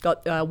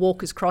 Got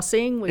Walker's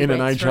Crossing. In an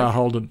HR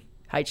Holden.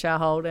 HR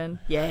Holden,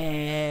 we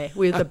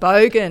were the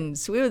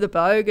Bogans.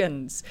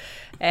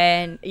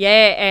 And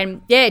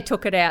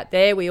took it out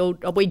there.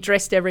 We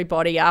dressed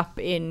everybody up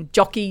in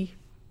jockey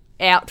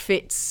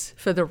outfits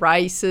for the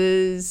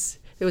races.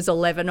 There was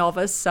 11 of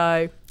us,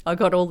 so I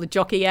got all the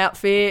jockey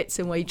outfits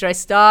and we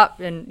dressed up,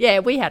 and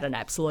we had an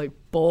absolute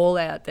ball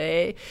out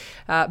there.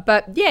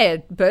 But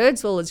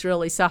Birdsville has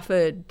really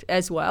suffered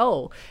as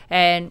well.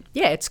 And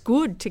it's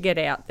good to get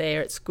out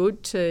there. It's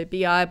good to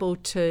be able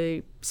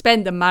to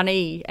spend the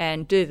money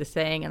and do the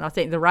thing. And I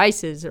think the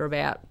races are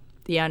about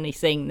the only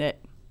thing that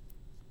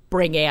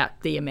bring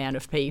out the amount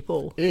of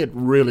people. It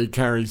really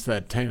carries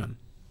that town.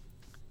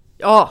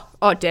 Oh,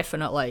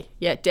 definitely.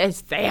 Yeah,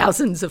 there's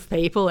thousands of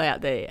people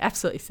out there,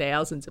 absolutely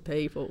thousands of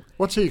people.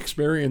 What's the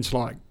experience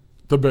like,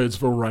 the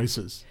Birdsville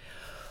races?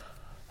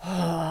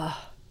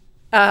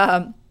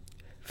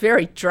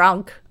 Very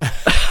drunk.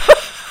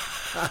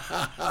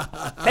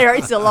 There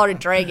is a lot of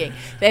drinking.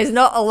 There's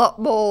not a lot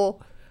more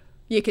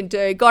you can do.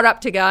 I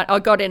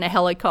got in a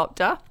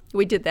helicopter.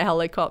 We did the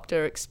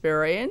helicopter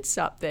experience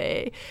up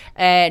there,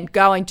 and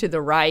going to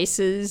the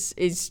races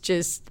is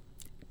just,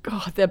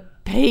 the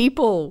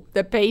people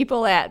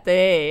out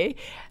there,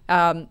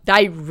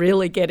 they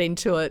really get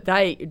into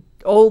it.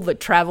 All the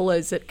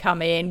travellers that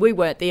come in, we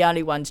weren't the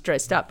only ones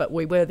dressed up, but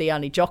we were the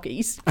only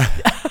jockeys.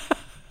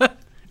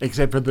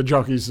 Except for the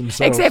jockeys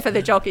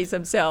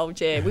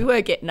themselves. Yeah. We were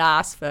getting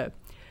asked for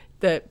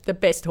the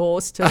best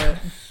horse to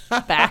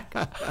back.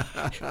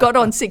 Got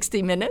on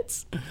 60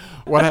 Minutes.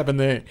 What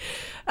happened there?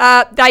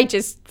 They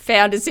just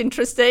found us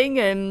interesting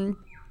and,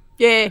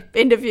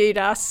 interviewed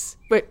us.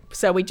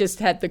 So we just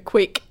had the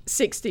quick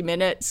 60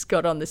 Minutes,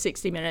 got on the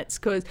 60 Minutes,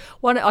 because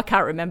I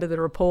can't remember the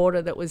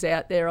reporter that was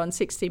out there on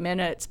 60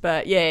 Minutes,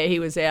 but, he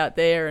was out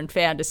there and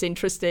found us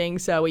interesting,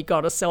 so he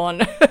got us on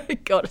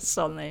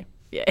there,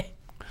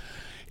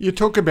 You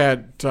talk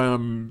about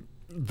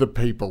the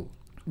people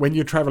when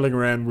you're travelling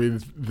around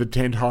with the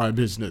tent hire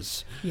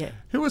business. Yeah.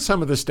 Who are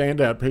some of the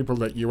standout people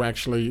that you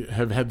actually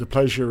have had the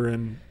pleasure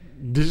and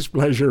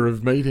displeasure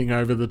of meeting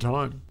over the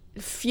time?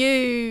 A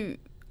few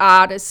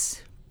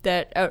artists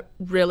that are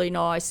really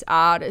nice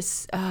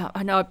artists.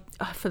 I know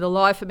for the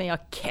life of me I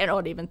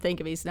cannot even think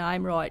of his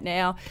name right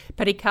now,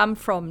 but he come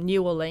from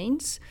New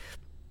Orleans,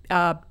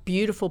 a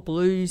beautiful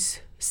blues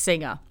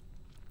singer.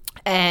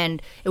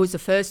 And it was the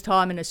first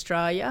time in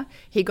Australia.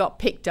 He got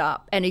picked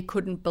up and he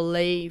couldn't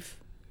believe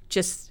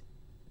just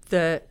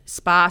the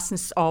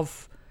sparseness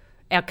of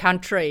our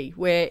country,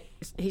 where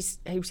he's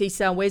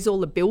saying, where's all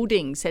the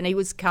buildings? And he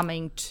was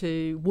coming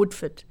to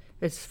Woodford.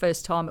 It was his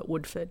first time at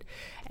Woodford.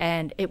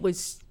 And it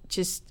was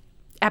just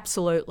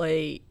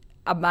absolutely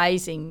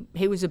amazing.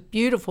 He was a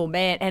beautiful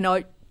man, and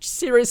I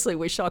seriously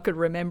wish I could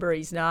remember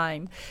his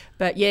name.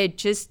 But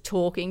just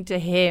talking to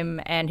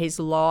him and his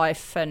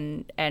life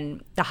and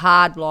the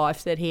hard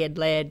life that he had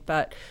led,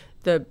 but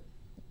the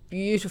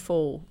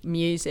beautiful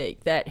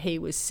music that he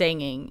was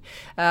singing.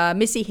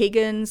 Missy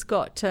Higgins,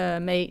 got to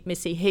meet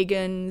Missy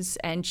Higgins,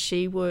 and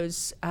she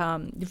was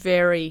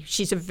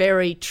she's a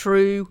very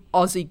true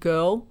Aussie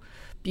girl,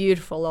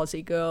 beautiful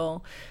Aussie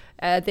girl.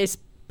 There's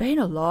been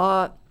a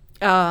lot.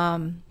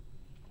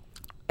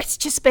 It's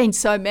just been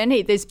so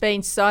many. There's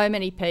been so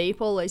many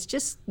people. There's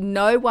just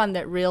no one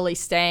that really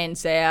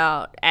stands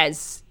out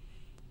as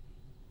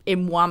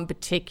in one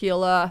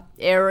particular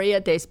area.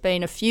 There's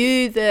been a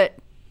few that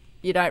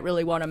you don't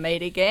really want to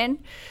meet again.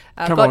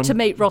 Got to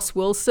meet Ross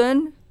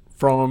Wilson.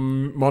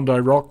 From Mondo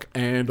Rock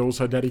and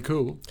also Daddy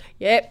Cool.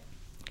 Yep.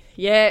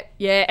 Yeah,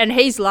 and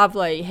he's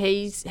lovely.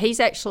 He's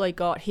actually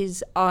got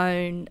his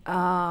own,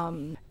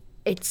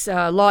 it's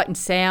a light and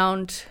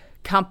sound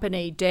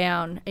company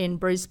down in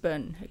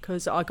Brisbane,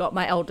 because I got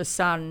my eldest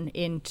son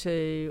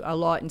into a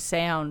light and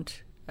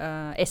sound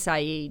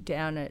SAE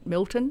down at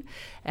Milton,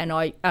 and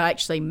I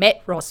actually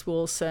met Ross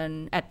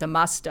Wilson at the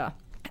muster,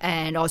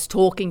 and I was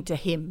talking to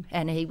him,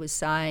 and he was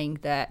saying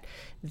that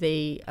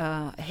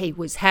he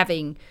was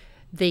having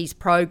these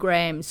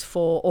programs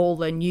for all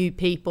the new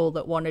people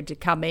that wanted to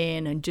come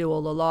in and do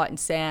all the light and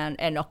sound,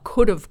 and I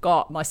could have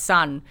got my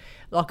son,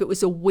 like it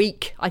was a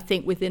week, I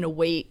think within a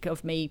week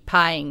of me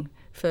paying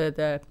for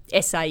the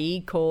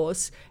SAE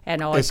course,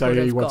 and I SAE, could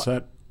have what's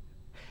got,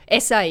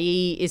 that?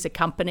 SAE is a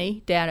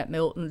company down at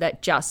Milton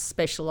that just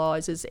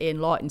specialises in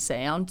light and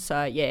sound.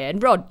 So, yeah,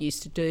 and Rod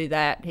used to do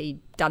that. He'd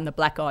done the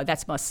Black Eyed,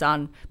 that's my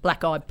son,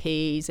 Black Eyed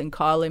Peas and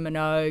Kylie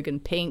Minogue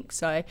and Pink.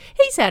 So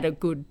he's had a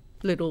good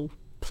little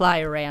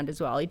play around as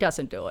well. He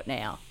doesn't do it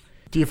now.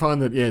 Do you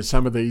find that,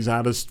 some of these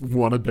artists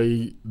want to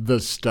be the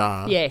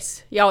star?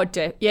 Yes. Yeah, I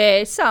do.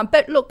 Yeah, some.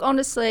 But look,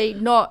 honestly,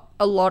 not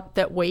a lot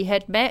that we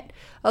had met.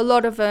 A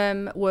lot of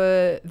them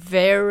were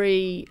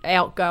very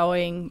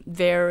outgoing,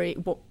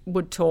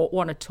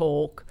 want to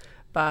talk.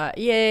 But,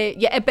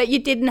 but you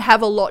didn't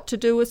have a lot to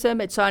do with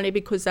them. It's only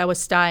because they were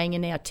staying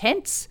in our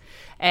tents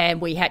and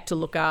we had to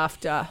look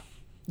after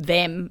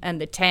them and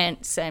the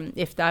tents. And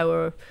if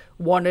they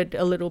wanted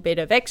a little bit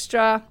of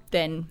extra,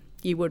 then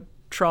you would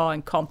try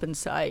and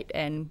compensate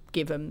and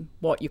give them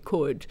what you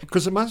could.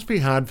 Because it must be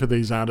hard for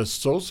these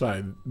artists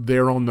also.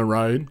 They're on the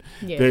road.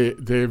 Yeah.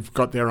 They've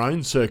got their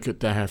own circuit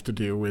to have to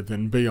deal with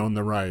and be on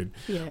the road.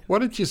 Yeah. What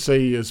did you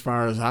see as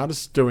far as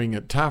artists doing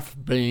it tough,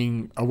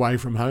 being away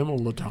from home all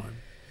the time?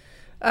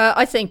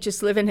 I think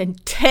just living in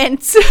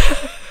tents.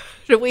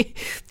 We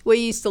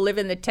used to live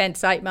in the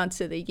tents 8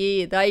 months of the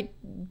year. They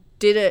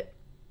did it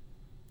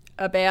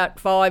about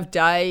 5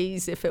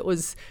 days if it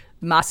was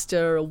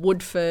Muster or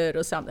Woodford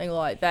or something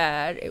like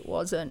that. It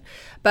wasn't.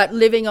 But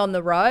living on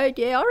the road,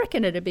 I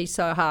reckon it'd be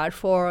so hard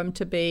for them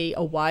to be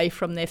away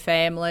from their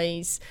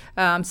families.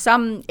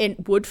 Some in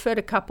Woodford,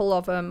 a couple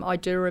of them, I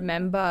do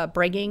remember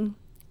bringing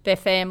their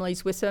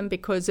families with them,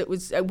 because it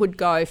would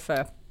go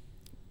for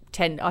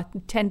 10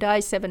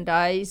 days, 7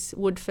 days.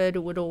 Woodford,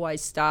 it would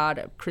always start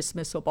at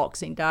Christmas or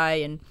Boxing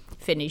Day and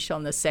finish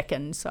on the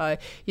 2nd. So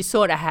you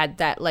sort of had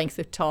that length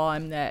of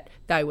time that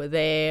they were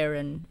there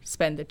and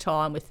spend the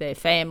time with their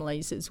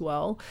families as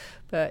well.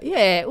 But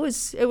it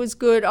was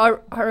good. I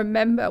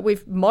remember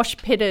we've mosh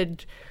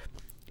pitted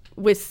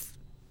with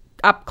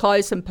up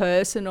close and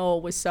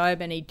personal with so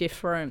many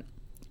different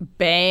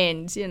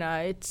bands.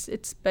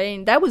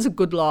 That was a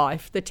good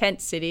life. The tent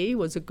city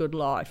was a good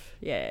life.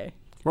 Yeah.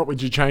 What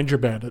would you change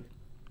about it?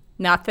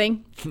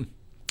 Nothing.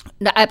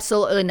 No,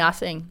 absolutely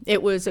nothing.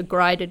 It was a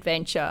great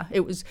adventure.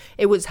 It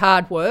was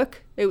hard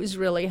work. It was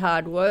really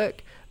hard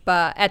work.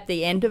 But at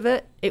the end of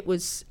it, it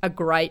was a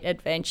great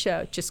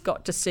adventure. Just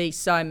got to see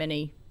so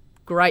many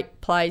great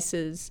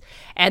places.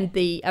 And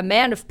the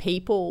amount of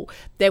people,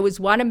 there was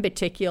one in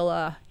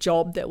particular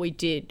job that we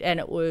did, and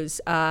it was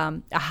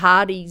a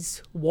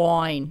Hardy's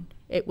wine.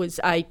 It was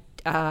a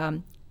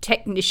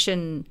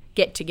technician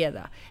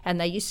get-together,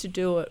 and they used to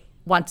do it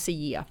once a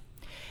year.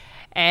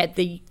 And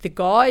the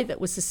guy that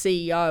was the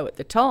CEO at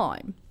the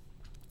time,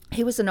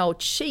 he was an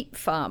old sheep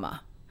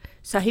farmer.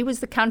 So he was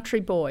the country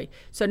boy.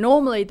 So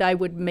normally they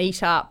would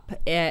meet up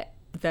at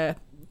the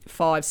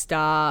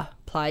 5-star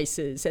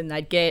places, and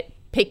they'd get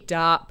picked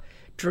up,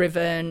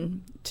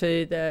 driven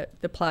to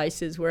the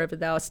places wherever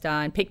they were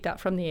staying, picked up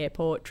from the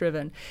airport,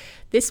 driven.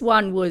 This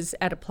one was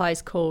at a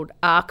place called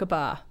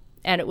Arkaba,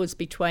 and it was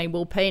between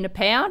Wilpena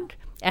Pound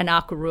and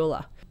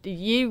Arkaroola.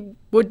 You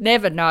would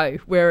never know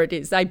where it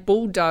is. They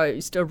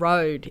bulldozed a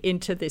road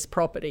into this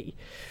property,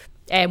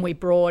 and we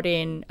brought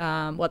in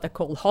what they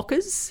call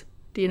hockers.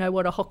 Do you know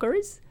what a hocker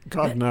is?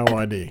 Got no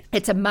idea.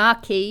 It's a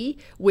marquee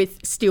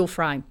with steel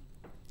frame.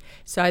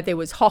 So there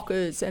was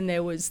hockers, and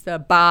there was the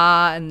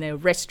bar and the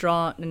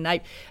restaurant, and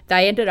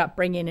they ended up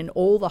bringing in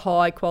all the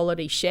high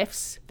quality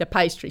chefs, the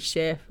pastry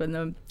chef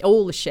and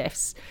all the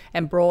chefs,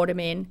 and brought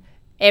them in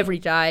every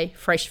day,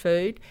 fresh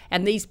food.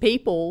 And these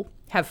people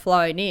have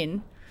flown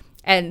in.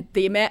 And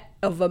the amount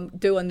of them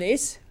doing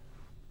this,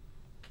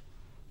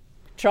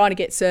 trying to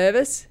get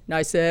service,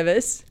 no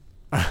service,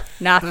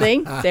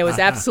 nothing. There was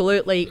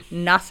absolutely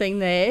nothing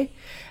there.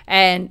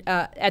 And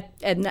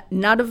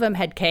none of them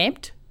had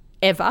camped,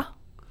 ever.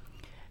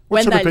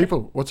 What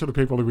sort of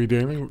people are we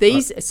dealing with?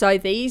 These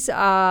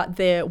are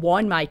the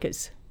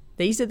winemakers.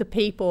 These are the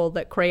people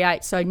that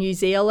create. So New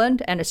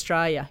Zealand and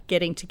Australia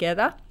getting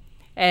together,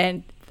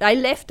 and they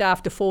left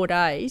after 4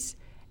 days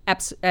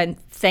and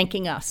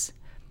thanking us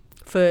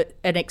for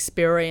an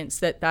experience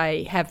that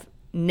they have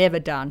never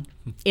done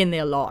in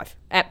their life.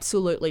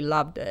 Absolutely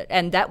loved it.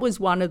 And that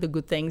was one of the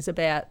good things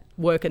about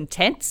working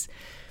tents,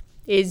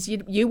 is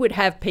you would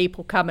have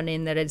people coming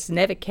in that has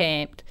never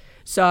camped.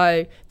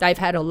 So they've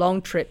had a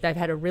long trip, they've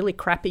had a really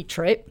crappy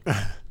trip,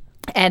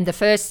 and the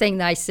first thing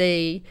they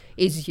see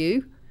is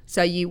you.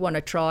 So you want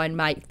to try and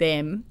make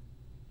them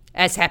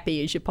as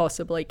happy as you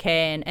possibly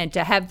can, and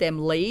to have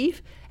them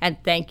leave and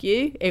thank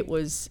you, it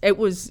was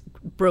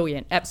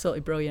brilliant,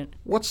 absolutely brilliant.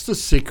 What's the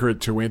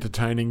secret to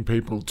entertaining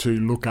people to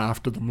look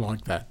after them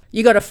like that?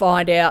 You got to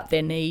find out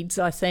their needs,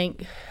 I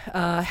think.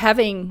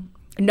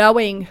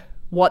 Knowing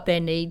what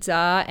their needs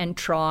are and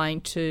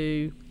trying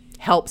to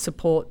help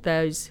support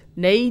those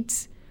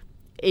needs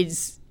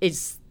is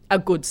a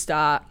good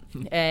start.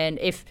 And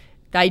if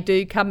they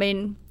do come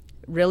in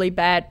really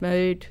bad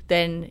mood,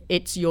 then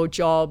it's your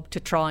job to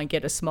try and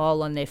get a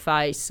smile on their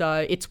face.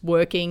 So it's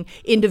working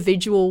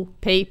individual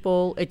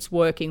people, it's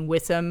working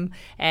with them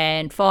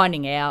and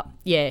finding out,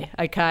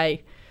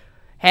 okay,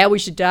 how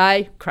was your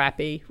day?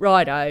 Crappy.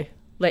 Righto,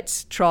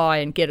 let's try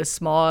and get a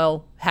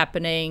smile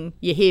happening.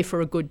 You're here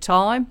for a good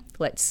time.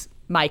 Let's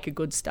make a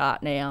good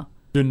start now.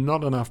 Do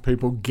not enough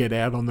people get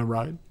out on the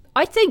road?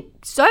 I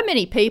think so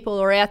many people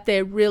are out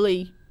there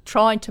really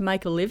trying to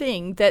make a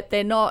living that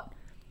they're not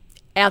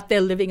out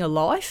there living a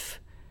life.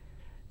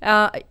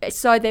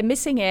 So they're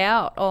missing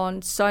out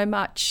on so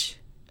much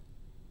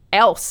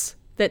else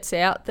that's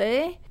out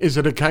there. Is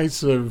it a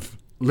case of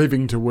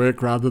living to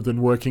work rather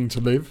than working to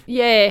live?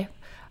 Yeah.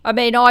 I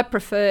mean, I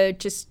prefer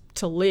just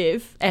to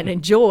live and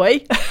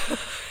enjoy.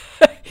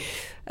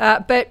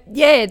 But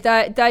yeah,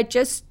 they're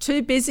just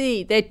too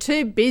busy. They're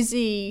too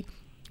busy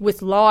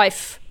with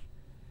life,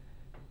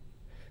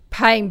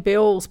 paying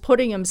bills,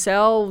 putting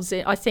themselves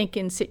in, I think,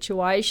 in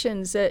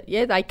situations that,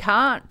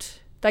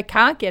 they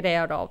can't get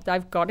out of.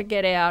 They've got to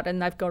get out and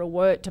they've got to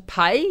work to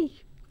pay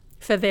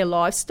for their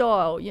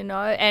lifestyle,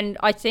 And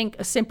I think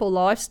a simple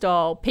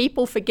lifestyle,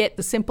 people forget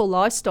the simple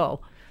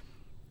lifestyle.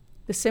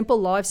 The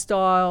simple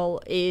lifestyle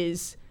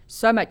is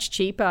so much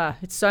cheaper.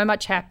 It's so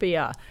much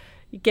happier.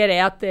 You get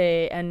out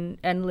there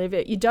and live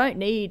it. You don't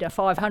need a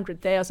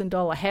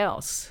 $500,000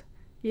 house.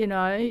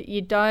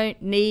 You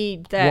don't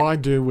need that. Why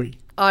do we?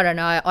 I don't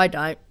know. I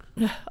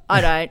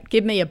don't.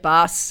 Give me a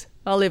bus.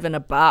 I live in a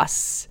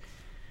bus.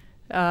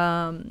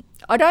 I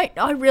don't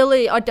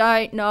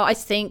know. I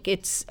think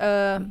it's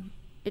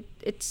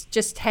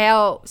just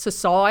how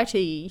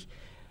society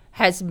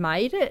has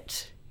made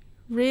it.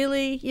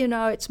 Really,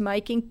 it's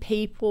making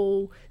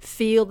people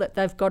feel that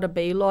they've got to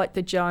be like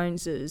the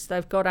Joneses.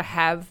 They've got to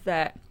have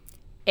that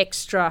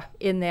extra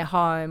in their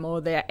home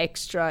or their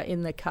extra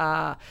in the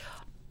car.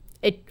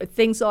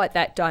 Things like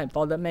that don't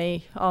bother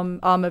me. I'm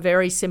a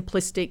very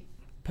simplistic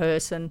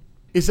person.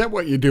 Is that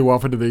what you do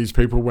offer to these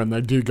people when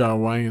they do go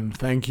away and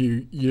thank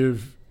you?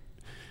 You've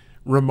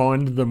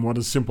reminded them what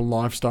a simple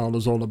lifestyle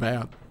is all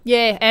about.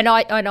 Yeah, and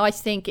I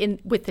think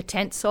with the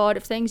tent side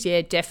of things,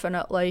 yeah,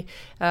 definitely.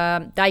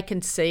 They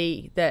can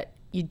see that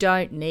you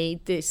don't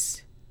need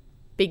this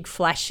big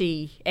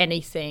flashy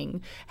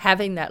anything,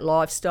 having that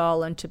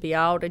lifestyle and to be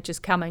able to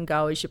just come and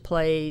go as you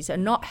please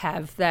and not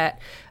have that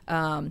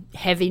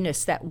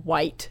heaviness, that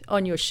weight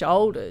on your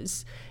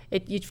shoulders.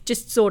 You've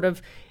just sort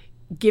of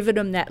given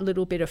them that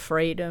little bit of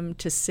freedom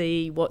to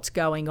see what's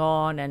going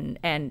on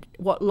and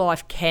what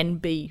life can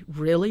be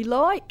really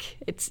like.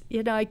 It's,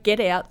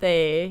 get out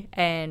there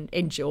and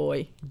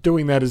enjoy.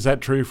 Doing that, is that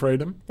true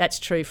freedom? That's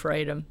true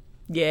freedom.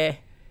 Yeah.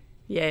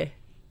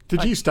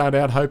 Did you start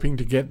out hoping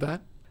to get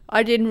that?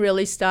 I didn't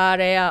really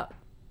start out.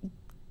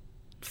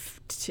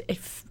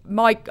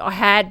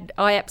 I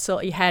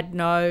absolutely had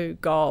no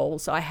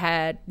goals. I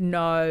had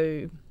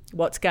no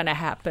what's going to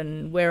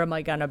happen, where am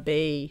I going to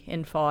be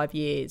in 5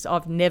 years.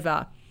 I've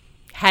never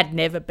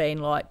been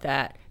like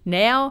that.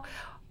 Now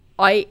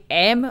I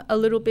am a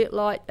little bit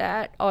like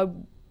that. I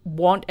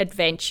want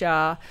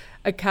adventure.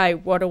 Okay,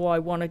 what do I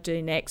want to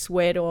do next?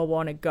 Where do I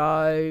want to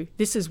go?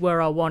 This is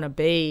where I want to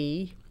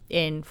be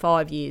in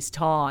 5 years'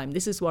 time.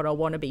 This is what I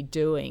want to be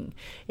doing.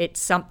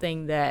 It's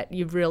something that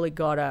you've really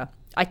got to,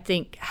 I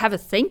think, have a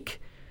think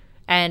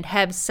and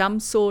have some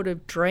sort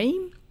of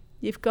dream.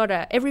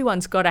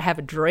 Everyone's got to have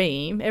a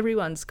dream.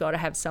 Everyone's got to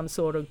have some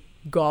sort of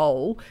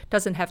goal.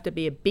 Doesn't have to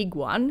be a big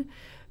one,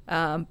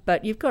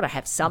 but you've got to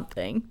have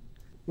something.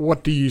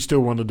 What do you still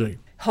want to do?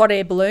 Hot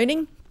air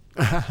ballooning.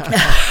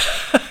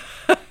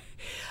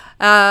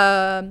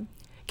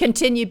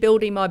 Continue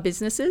building my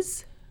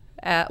businesses,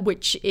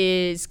 which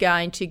is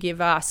going to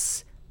give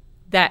us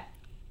that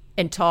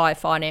entire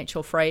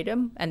financial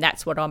freedom, and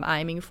that's what I'm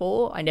aiming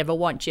for. I never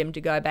want Jim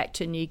to go back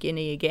to New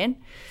Guinea again.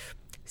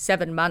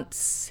 7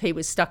 months he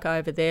was stuck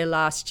over there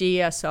last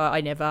year, so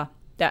I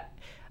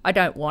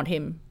don't want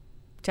him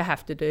to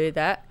have to do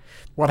that.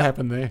 What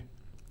happened there?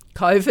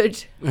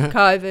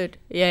 COVID.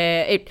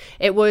 Yeah,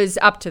 it was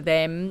up to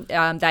them.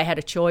 They had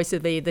a choice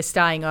of either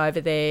staying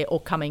over there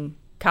or coming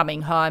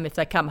home. If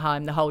they come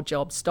home, the whole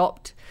job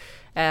stopped.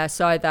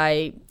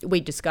 So we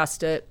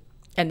discussed it,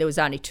 and there was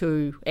only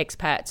 2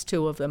 expats,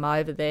 2 of them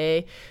over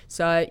there.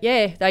 So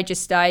yeah, they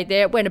just stayed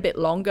there. It went a bit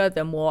longer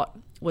than what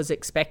was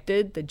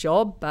expected, the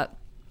job, but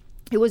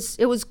it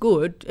was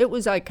good. It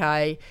was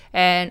okay,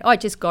 and I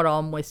just got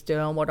on with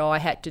doing what I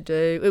had to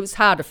do. It was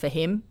harder for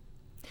him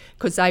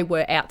because they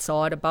were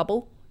outside a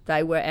bubble.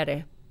 They were at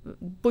a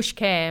bush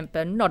camp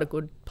and not a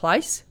good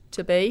place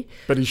to be.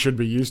 But he should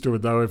be used to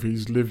it though if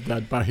he's lived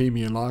that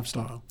bohemian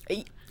lifestyle.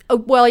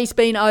 Well, he's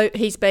been over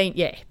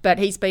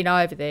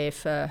there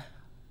for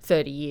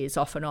 30 years,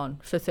 off and on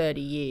for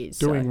 30 years.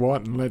 Doing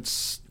what? And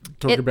let's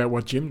talk about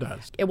what Jim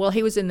does. Well,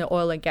 he was in the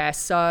oil and gas,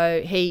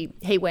 so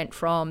he went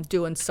from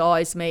doing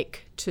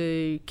seismic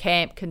to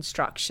camp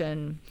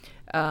construction,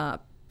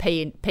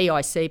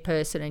 PIC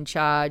person in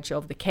charge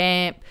of the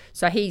camp.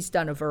 So he's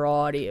done a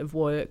variety of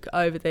work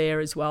over there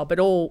as well, but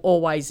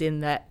always in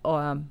that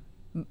oil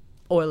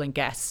and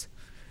gas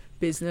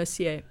business,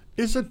 yeah.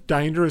 Is it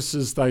dangerous,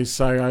 as they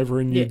say, over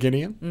in New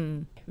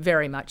Guinea?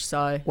 Very much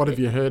so. What have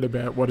you heard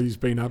about what he's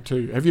been up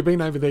to? Have you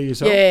been over there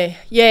yourself?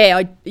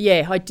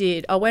 I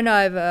did. I went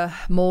over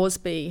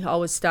Moresby.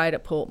 I stayed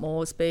at Port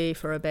Moresby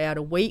for about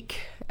a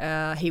week.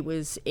 He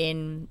was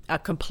in a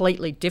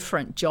completely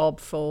different job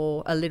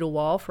for a little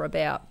while, for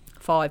about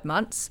 5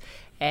 months,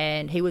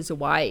 and he was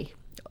away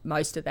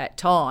most of that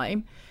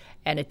time,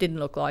 and it didn't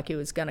look like he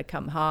was going to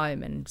come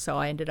home, and so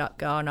I ended up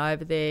going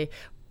over there.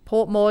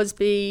 Port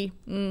Moresby,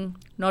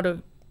 not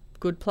a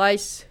good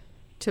place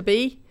to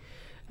be.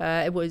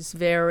 It was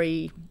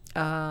very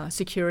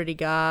security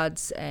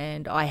guards,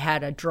 and I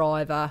had a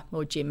driver,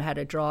 or Jim had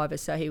a driver,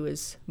 so he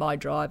was my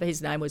driver.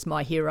 His name was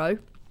My Hero.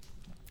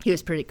 He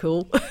was pretty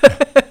cool.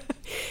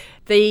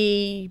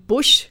 The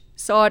bush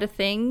side of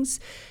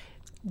things,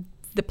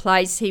 the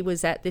place he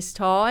was at this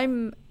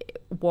time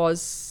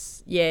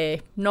was,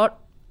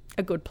 not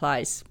a good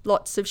place.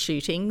 Lots of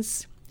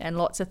shootings and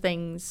lots of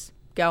things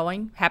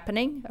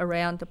happening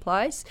around the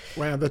place.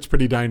 Wow, that's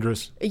pretty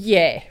dangerous.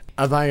 Yeah.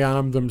 Are they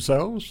armed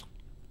themselves?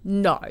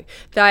 No.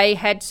 They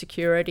had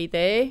security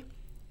there,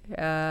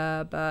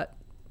 but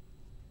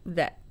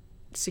that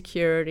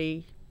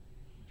security,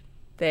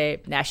 they're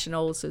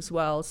nationals as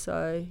well,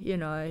 so,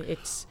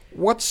 it's...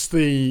 What's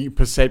the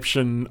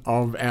perception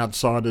of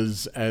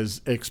outsiders as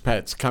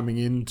expats coming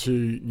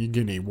into New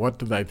Guinea? What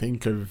do they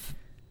think of,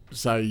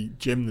 say,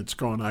 Jim that's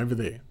gone over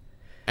there,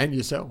 and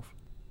yourself?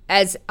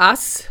 As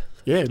us?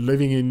 Yeah,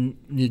 living in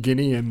New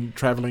Guinea and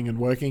travelling and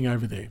working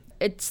over there.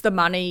 It's the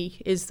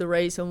money is the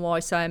reason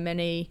why so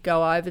many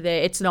go over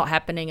there. It's not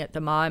happening at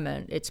the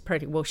moment. It's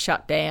pretty well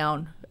shut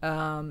down.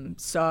 For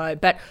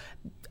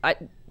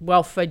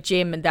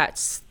Jim, and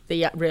that's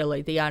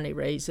really the only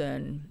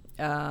reason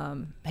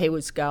he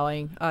was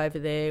going over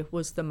there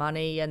was the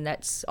money, and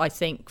that's, I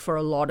think, for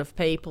a lot of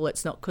people,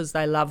 it's not because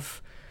they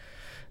love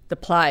the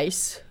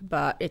place,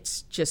 but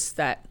it's just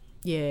that,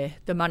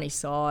 the money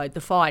side,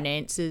 the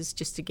finances,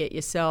 just to get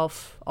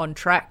yourself on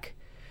track.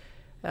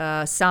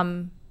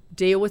 Some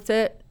deal with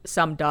it,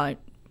 some don't.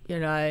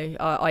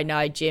 I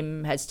know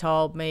Jim has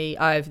told me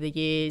over the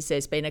years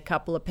there's been a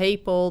couple of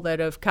people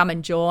that have come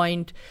and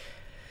joined.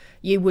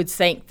 You would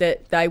think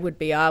that they would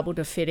be able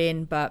to fit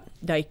in, but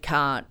they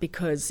can't,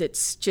 because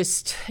it's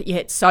just,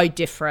 it's so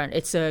different.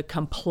 It's a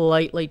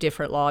completely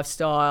different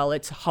lifestyle.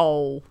 It's a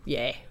whole,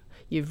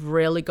 you've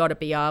really got to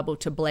be able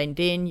to blend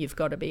in. You've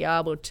got to be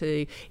able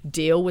to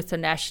deal with the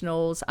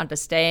nationals,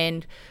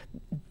 understand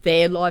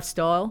their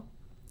lifestyle.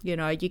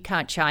 You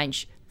can't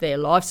change their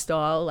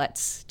lifestyle.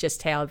 That's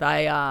just how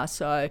they are.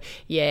 So,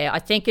 I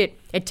think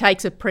it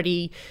takes a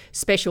pretty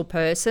special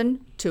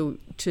person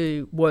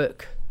to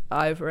work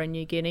over in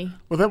New Guinea.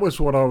 Well, that was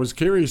what I was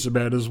curious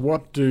about, is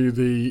what do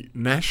the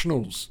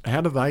nationals,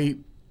 how do they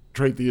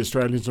treat the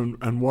Australians,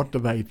 and what do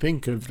they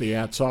think of the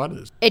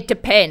outsiders? It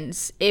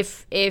depends.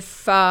 If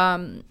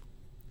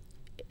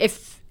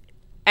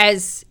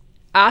as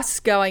us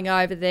going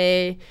over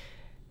there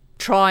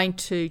trying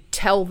to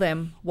tell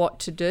them what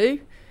to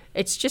do,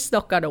 it's just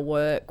not going to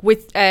work.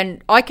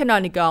 And I can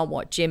only go on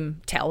what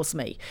Jim tells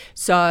me.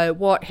 So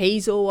what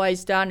he's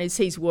always done is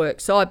he's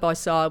worked side by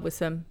side with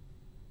them.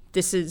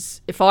 This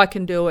is, if I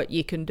can do it,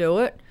 you can do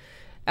it.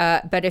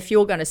 But if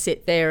you're going to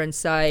sit there and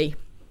say,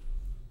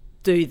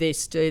 do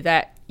this, do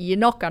that, you're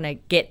not going to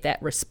get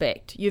that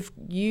respect.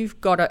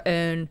 You've got to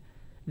earn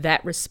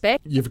that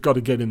respect. You've got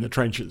to get in the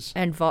trenches.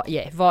 And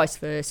vice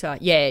versa.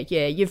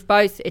 You've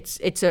both.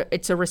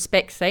 It's a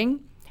respect thing,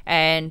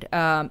 and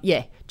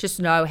just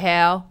know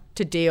how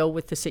to deal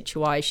with the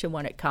situation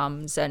when it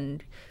comes.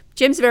 And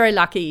Jim's very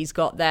lucky he's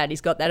got that.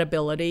 He's got that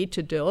ability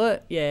to do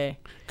it,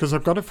 Because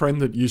I've got a friend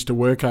that used to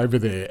work over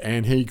there,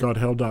 and he got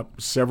held up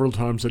several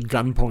times at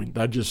gunpoint.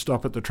 They'd just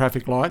stop at the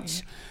traffic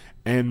lights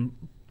and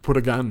put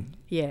a gun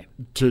Yeah.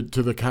 to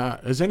the car.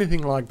 Has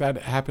anything like that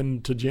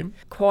happened to Jim?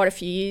 Quite a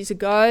few years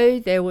ago,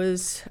 there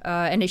was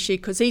an issue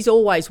because he's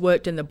always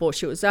worked in the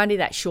bush. It was only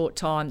that short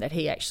time that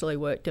he actually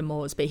worked in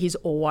Moresby. He's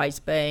always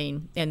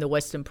been in the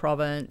Western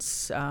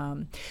Province,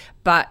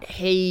 but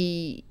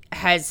he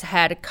has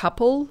had a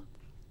couple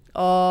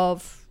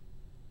of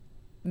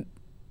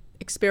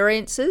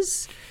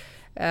experiences.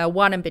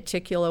 One in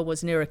particular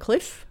was near a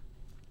cliff.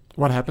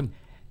 What happened?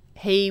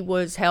 He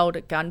was held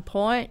at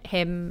gunpoint,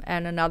 him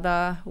and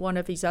one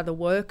of his other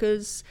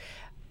workers.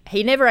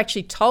 He never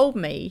actually told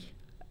me.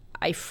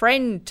 A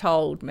friend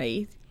told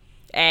me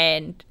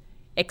and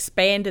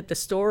expanded the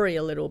story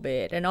a little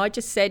bit. And I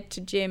just said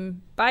to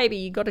Jim, baby,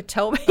 you got to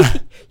tell me.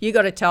 You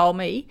got to tell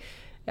me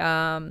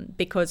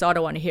because I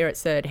don't want to hear it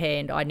third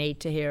hand. I need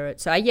to hear it.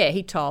 So, yeah,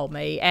 he told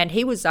me. And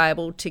he was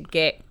able to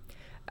get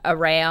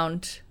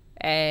around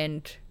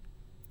and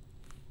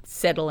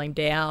settling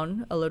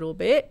down a little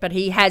bit, but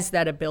he has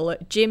that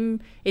ability.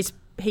 Jim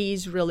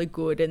he's really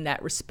good in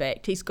that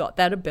respect. He's got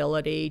that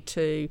ability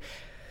to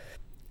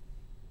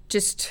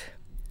just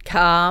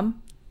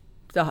calm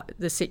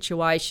the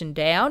situation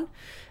down.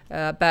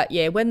 But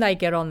yeah, when they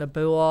get on the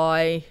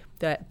buoy,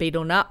 that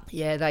beetle nut,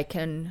 yeah, they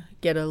can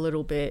get a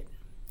little bit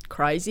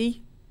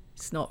crazy.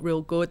 It's not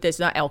real good. There's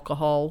no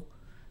alcohol.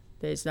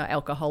 There's no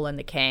alcohol in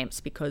the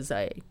camps because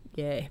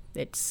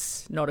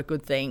it's not a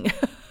good thing.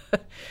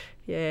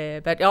 Yeah,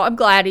 but I'm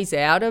glad he's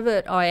out of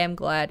it. I am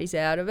glad he's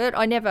out of it.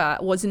 I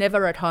was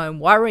never at home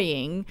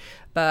worrying,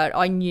 but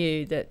I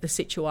knew that the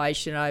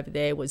situation over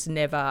there was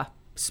never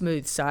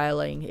smooth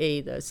sailing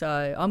either.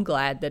 So I'm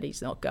glad that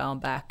he's not going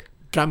back.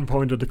 Gun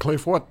pointed to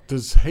cliff. What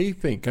does he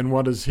think, and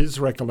what is his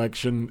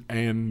recollection,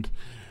 and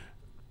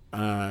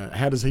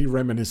how does he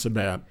reminisce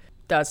about?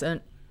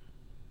 Doesn't.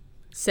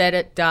 Said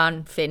it,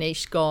 done,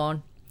 finished,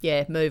 gone.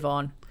 Yeah, move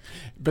on.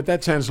 But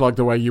that sounds like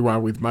the way you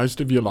are with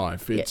most of your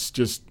life. It's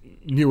just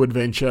new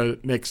adventure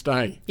next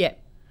day. Yeah.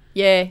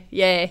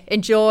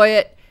 Enjoy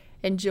it.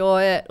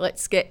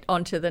 Let's get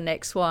on to the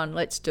next one.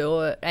 Let's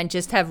do it. And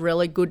just have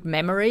really good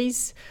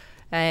memories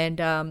and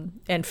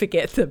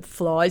forget the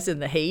flies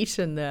and the heat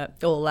and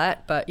all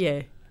that. But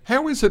yeah.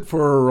 How is it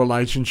for a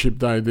relationship,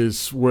 though,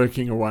 this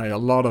working away? A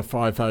lot of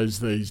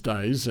FIFOs these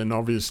days, and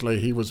obviously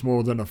he was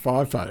more than a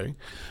FIFO.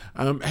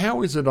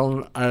 How is it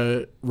on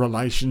a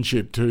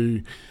relationship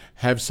to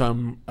have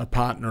a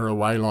partner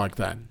away like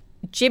that?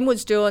 Jim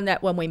was doing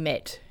that when we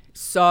met,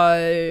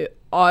 so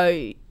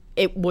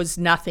it was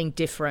nothing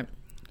different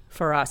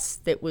for us.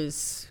 That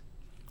was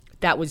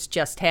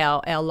just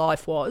how our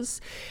life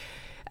was.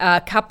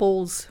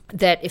 Couples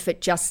that if it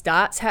just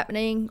starts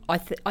happening,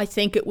 I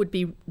think it would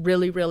be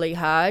really, really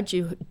hard.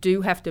 You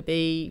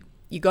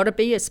got to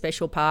be a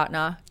special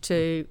partner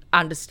to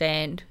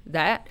understand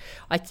that.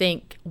 I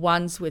think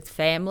ones with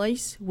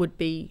families would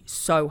be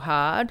so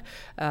hard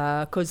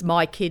because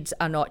my kids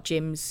are not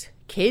Jim's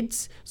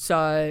kids,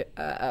 so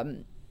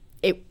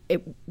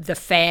the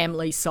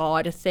family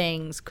side of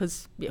things,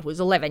 because it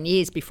was 11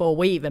 years before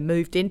we even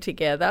moved in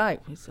together.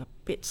 It was a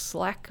bit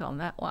slack on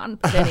that one,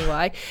 but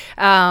anyway.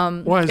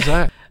 Why is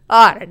that?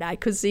 I don't know,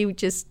 because he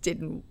just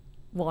didn't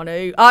want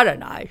to. I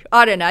don't know.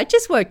 It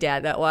just worked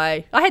out that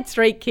way. I had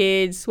 3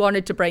 kids,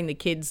 wanted to bring the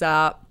kids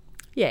up.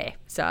 Yeah,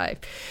 so.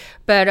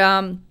 But,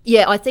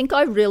 I think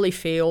I really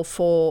feel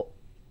for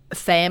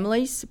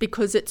families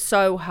because it's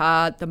so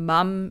hard. The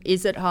mum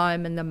is at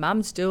home and the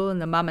mum's doing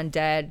the mum and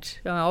dad.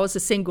 I was a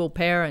single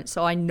parent,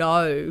 so I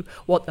know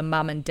what the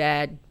mum and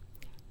dad,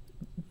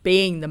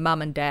 being the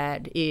mum and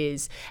dad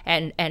is,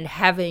 and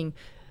having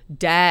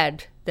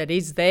dad that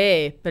is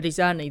there but is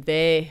only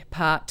there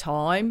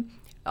part-time.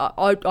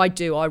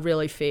 I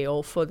really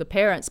feel for the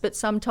parents, but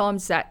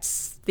sometimes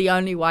that's the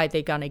only way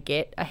they're going to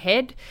get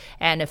ahead.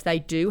 And if they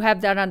do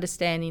have that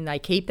understanding, they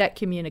keep that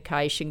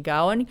communication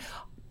going,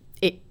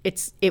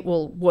 it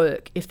will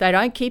work. If they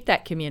don't keep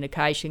that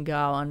communication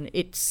going,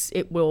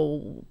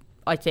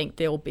 I think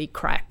there'll be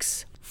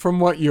cracks.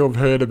 From what you've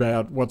heard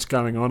about what's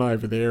going on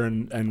over there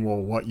and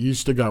what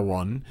used to go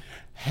on,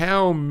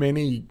 how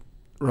many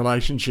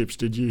relationships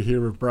did you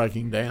hear of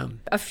breaking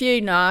down? A few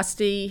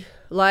nasty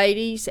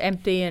ladies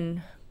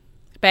emptying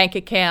bank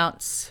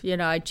accounts.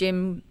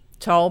 Jim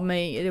told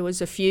me there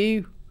was a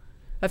few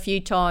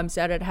times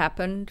that had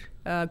happened.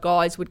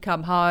 Guys would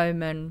come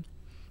home and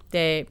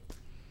their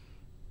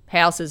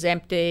house is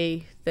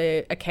empty,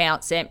 the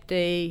account's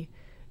empty.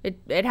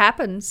 It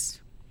happens.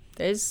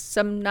 There's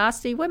some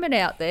nasty women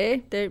out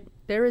there.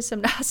 There is some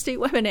nasty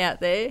women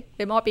out there.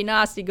 There might be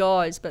nasty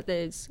guys, but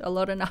there's a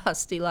lot of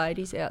nasty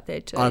ladies out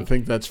there too. I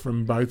think that's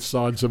from both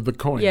sides of the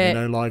coin.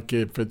 Yeah. Like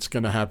if it's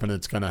going to happen,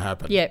 it's going to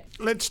happen. Yeah.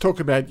 Let's talk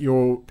about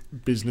your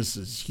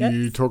businesses.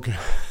 Yes.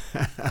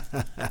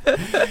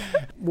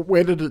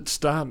 Where did it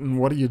start and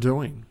what are you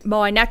doing?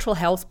 My natural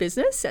health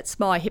business, that's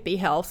my hippie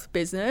health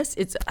business.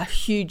 It's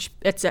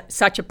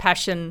such a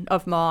passion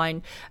of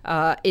mine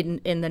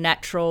in the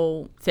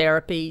natural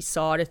therapy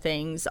side of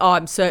things.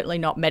 I'm certainly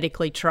not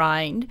medically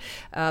trained,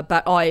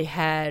 but I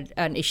had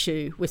an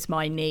issue with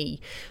my knee.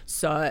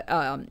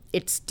 So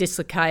it's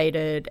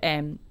dislocated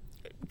and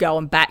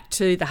going back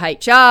to the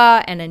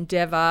HR and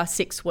Endeavour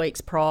 6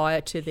 weeks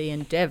prior to the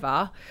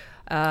Endeavour,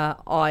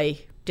 I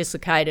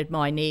dislocated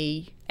my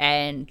knee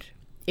and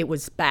it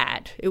was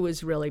bad. It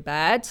was really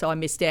bad. So I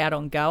missed out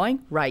on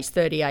going. Raised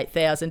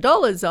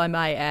 $38,000, I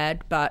may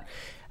add. But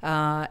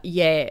I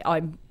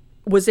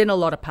was in a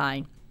lot of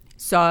pain.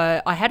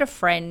 So I had a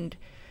friend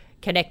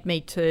connect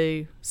me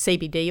to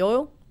CBD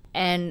oil.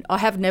 And I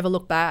have never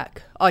looked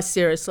back. I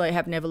seriously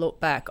have never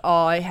looked back.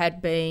 I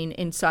had been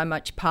in so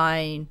much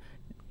pain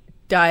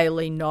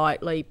daily,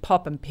 nightly,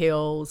 popping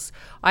pills.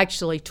 I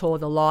actually tore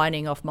the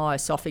lining off my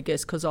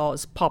esophagus because I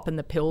was popping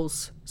the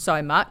pills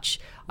so much.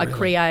 Really? I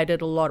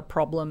created a lot of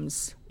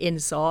problems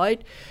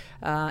inside.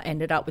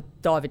 Ended up with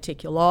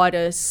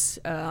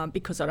diverticulitis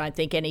because I don't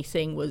think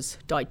anything was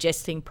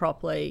digesting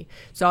properly.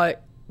 So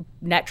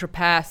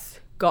naturopath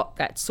got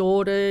that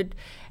sorted,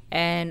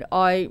 and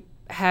I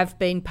have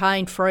been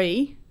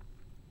pain-free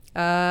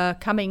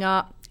coming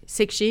up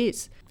 6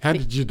 years. How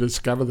did you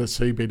discover the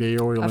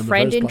CBD oil in the first place? A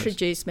friend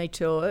introduced me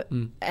to it,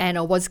 and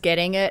I was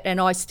getting it,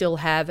 and I still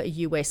have a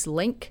US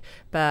link.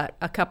 But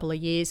a couple of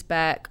years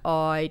back,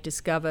 I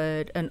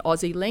discovered an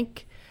Aussie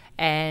link,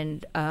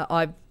 and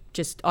I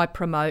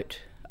promote,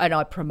 and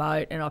I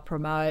promote, and I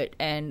promote,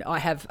 and I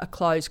have a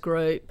closed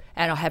group,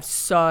 and I have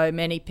so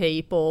many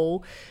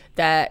people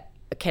that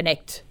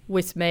connect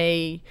with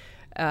me.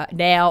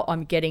 Now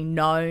I'm getting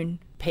known.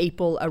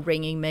 People are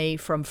ringing me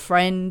from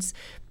friends,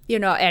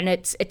 and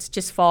it's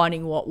just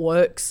finding what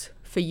works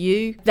for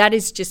you. That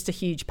is just a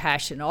huge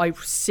passion. Is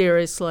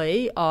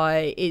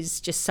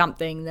just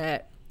something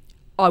that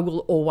I will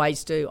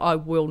always do. I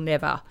will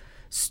never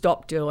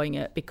stop doing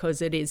it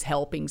because it is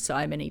helping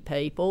so many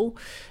people.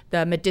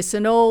 The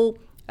medicinal,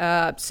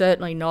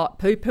 certainly not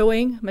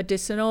poo-pooing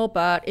medicinal,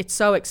 but it's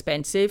so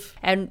expensive.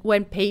 And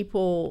when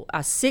people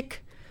are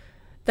sick,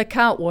 they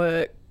can't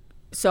work.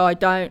 So I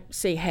don't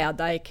see how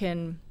they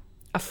can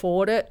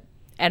afford it.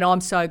 And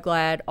I'm so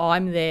glad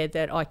I'm there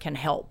that I can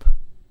help.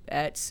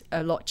 It's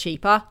a lot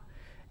cheaper.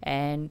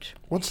 And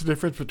what's the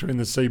difference between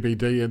the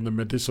CBD and the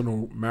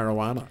medicinal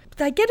marijuana?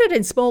 They get it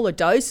in smaller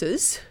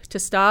doses to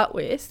start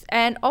with.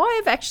 And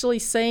I've actually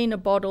seen a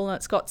bottle and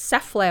it's got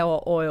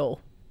safflower oil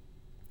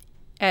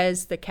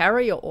as the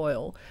carrier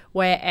oil,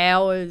 where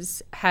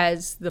ours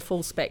has the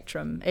full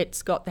spectrum.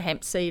 It's got the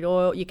hemp seed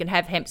oil. You can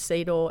have hemp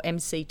seed oil,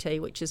 MCT,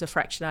 which is a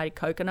fractionated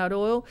coconut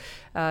oil.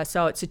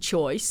 So it's a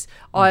choice.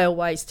 I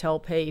always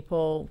tell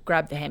people,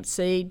 grab the hemp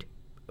seed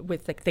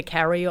with the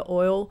carrier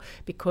oil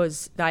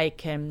because they're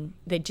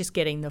just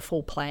getting the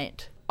full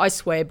plant. I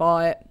swear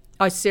by it.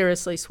 I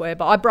seriously swear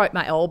by it. I broke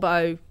my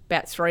elbow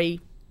about 3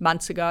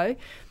 months ago,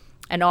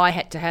 and I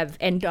had to have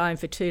endone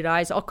for 2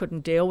 days. I couldn't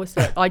deal with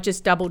it. I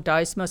just double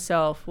dosed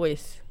myself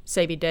with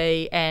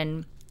CBD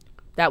and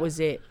that was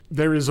it.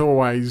 There is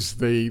always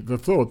the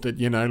thought that,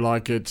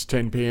 like it's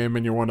 10 p.m.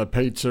 and you want a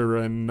pizza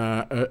and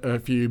a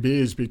few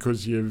beers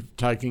because you're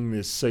taking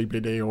this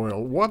CBD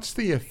oil. What's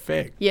the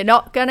effect? You're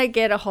not going to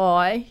get a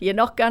high. You're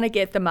not going to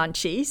get the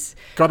munchies.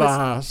 Got to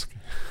ask.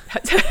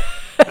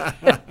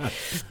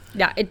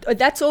 No,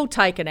 that's all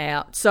taken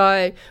out.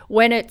 So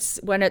when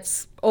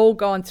it's all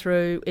gone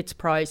through its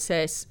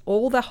process,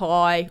 all the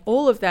high,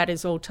 all of that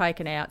is all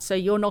taken out. So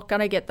you're not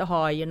going to get the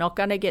high, you're not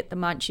going to get the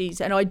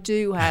munchies. And I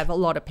do have a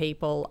lot of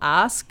people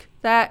ask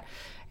that,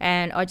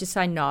 and I just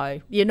say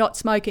no. You're not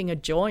smoking a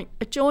joint.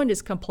 A joint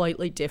is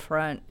completely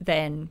different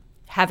than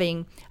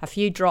having a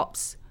few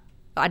drops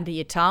under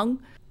your tongue.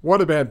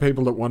 What about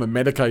people that want to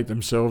medicate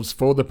themselves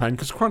for the pain?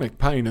 Because chronic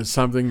pain is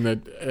something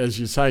that, as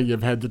you say,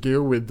 you've had to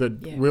deal with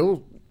that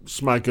will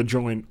smoke a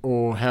joint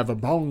or have a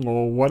bong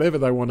or whatever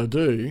they want to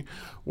do.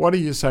 What do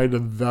you say to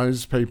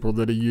those people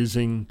that are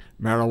using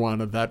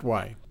marijuana that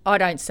way? I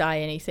don't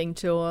say anything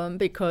to them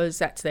because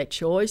that's their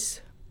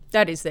choice.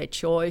 That is their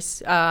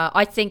choice.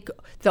 I think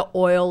the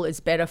oil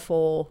is better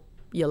for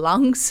your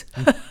lungs.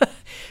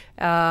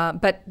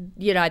 But,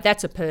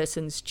 that's a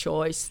person's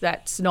choice.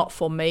 That's not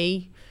for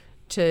me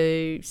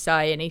to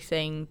say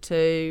anything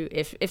to.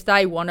 If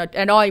they want it,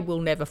 and I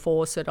will never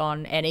force it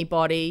on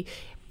anybody.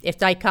 If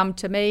they come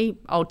to me,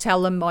 I'll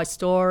tell them my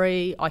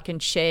story. I can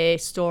share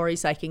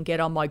stories they can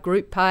get on my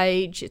group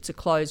page. It's a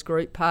closed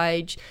group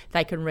page.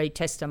 They can read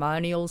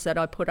testimonials that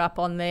I put up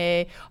on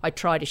there. I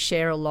try to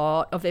share a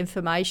lot of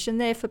information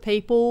there for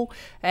people,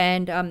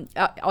 and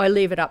I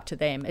leave it up to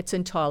them. It's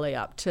entirely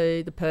up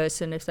to the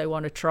person if they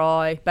want to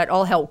try, but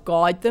I'll help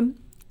guide them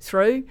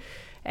through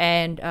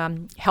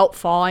and help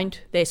find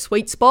their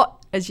sweet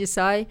spot, as you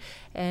say.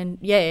 And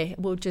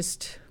we'll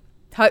just...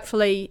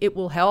 hopefully it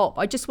will help.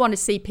 I just want to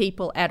see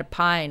people out of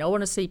pain. I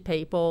want to see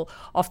people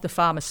off the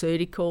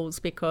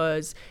pharmaceuticals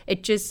because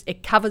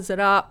it covers it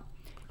up.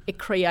 It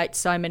creates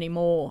so many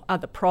more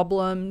other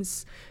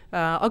problems.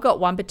 I got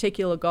one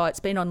particular guy that's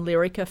been on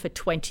Lyrica for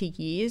 20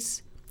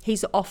 years.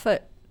 He's off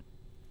it.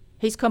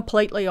 He's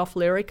completely off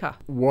Lyrica.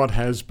 What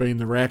has been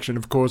the reaction?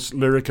 Of course,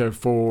 Lyrica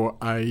for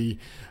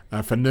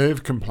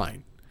nerve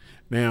complaint.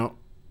 Now,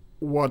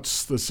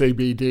 what's the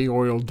CBD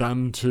oil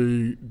done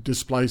to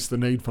displace the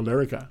need for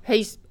Lyrica?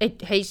 He's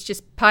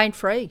just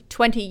pain-free,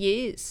 20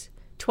 years.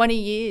 20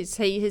 years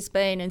he has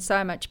been in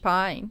so much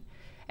pain.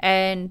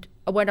 And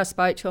when I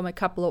spoke to him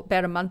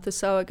about a month or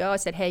so ago, I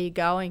said, "How you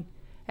going?"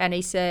 And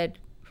he said,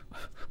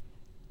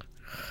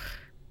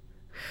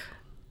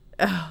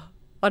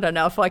 I don't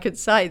know if I could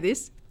say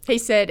this. He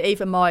said,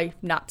 "Even my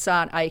nuts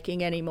aren't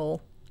aching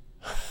anymore."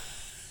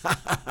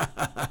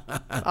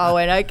 I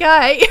went,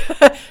 "Okay."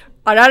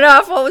 I don't know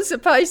if I was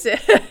supposed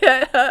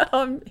to.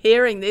 I'm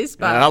hearing this,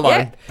 but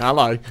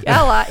hello.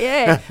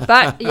 Yeah,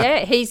 but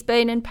yeah, he's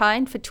been in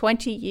pain for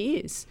 20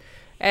 years.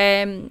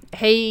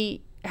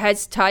 He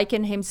has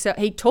taken himself.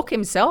 He took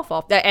himself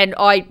off that, and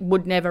I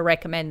would never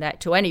recommend that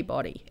to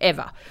anybody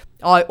ever.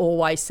 I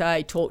always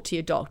say, talk to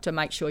your doctor.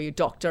 Make sure your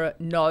doctor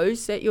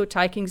knows that you're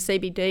taking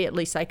CBD. At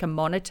least they can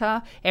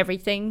monitor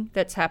everything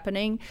that's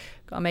happening.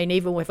 I mean,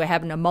 even if we're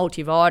having a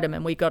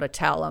multivitamin, we got to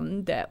tell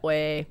them that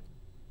we're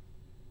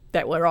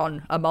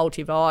on a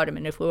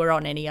multivitamin if we were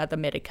on any other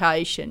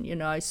medication, you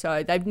know.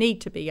 So they need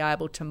to be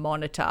able to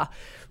monitor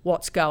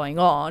what's going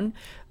on.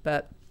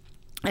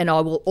 And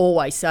I will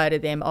always say to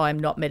them, I'm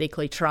not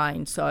medically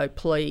trained, so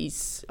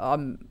please,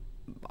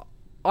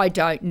 I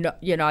don't know,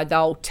 you know,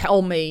 they'll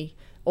tell me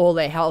all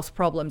their health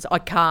problems. I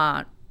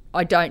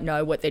don't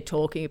know what they're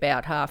talking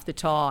about half the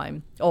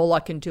time. All I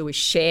can do is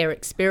share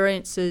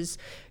experiences,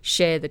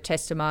 share the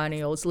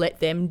testimonials, let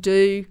them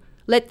do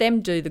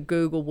the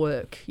Google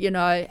work, you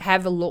know,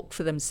 have a look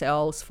for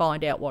themselves,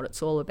 find out what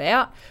it's all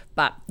about.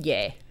 But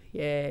yeah.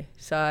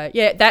 So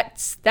yeah,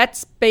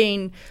 that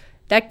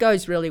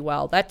goes really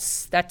well.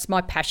 That's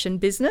my passion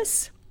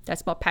business.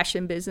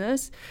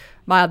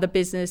 My other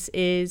business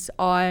is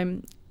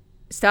I'm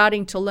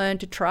starting to learn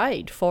to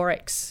trade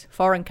Forex,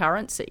 foreign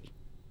currency.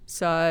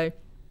 So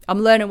I'm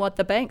learning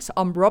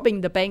I'm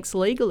robbing the banks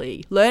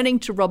legally, learning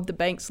to rob the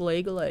banks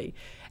legally.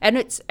 And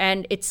it's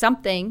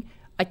something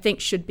I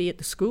think should be at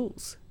the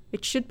schools.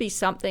 It should be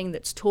something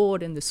that's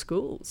taught in the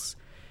schools.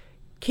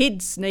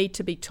 Kids need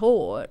to be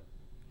taught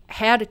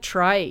how to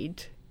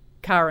trade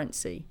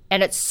currency.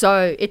 And it's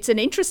an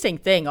interesting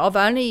thing.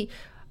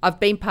 I've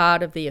been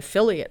part of the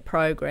affiliate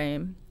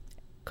program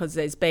because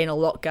there's been a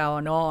lot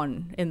going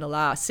on in the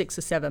last 6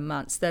 or 7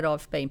 months that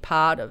I've been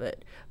part of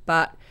it.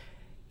 But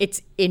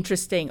it's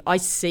interesting.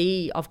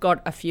 I've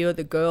got a few of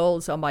the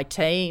girls on my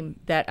team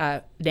that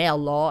are now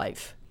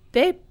live.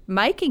 They're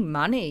making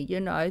money, you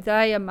know.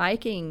 They are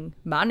making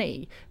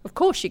money. Of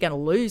course, you're going to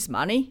lose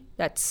money.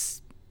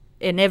 That's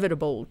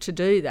inevitable to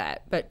do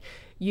that. But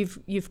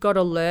you've got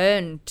to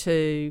learn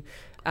to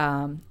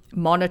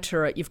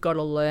monitor it. You've got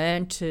to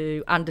learn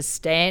to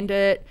understand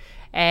it.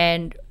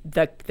 And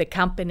the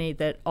company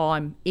that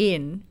I'm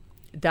in,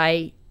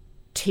 they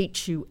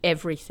teach you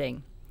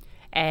everything.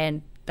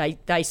 And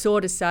they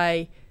sort of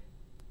say,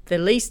 the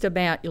least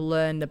amount you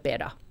learn, the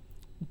better.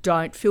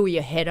 Don't fill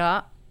your head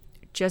up.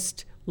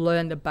 Just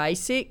learn the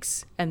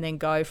basics and then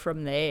go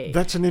from there.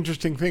 That's an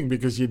interesting thing,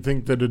 because you'd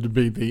think that it'd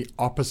be the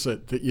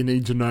opposite, that you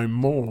need to know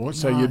more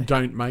so you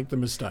don't make the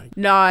mistake.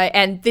 No,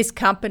 and this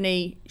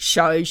company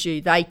shows you,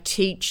 they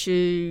teach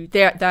you,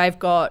 they've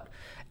got,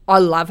 I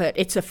love it.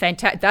 It's a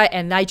fantastic,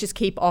 and they just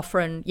keep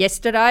offering.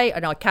 Yesterday,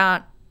 and I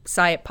can't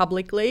say it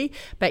publicly,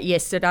 but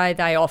yesterday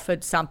they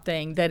offered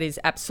something that is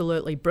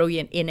absolutely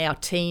brilliant in our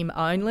team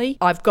only.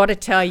 I've got to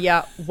tell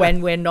you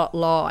when we're not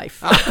live.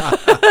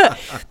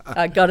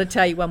 I've got to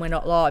tell you when we're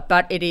not live,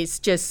 but it is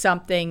just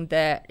something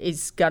that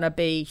is going to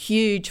be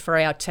huge for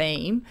our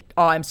team.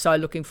 I'm so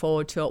looking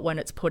forward to it when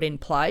it's put in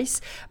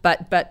place.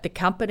 But the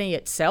company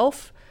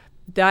itself,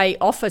 they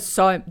offer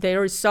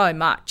there is so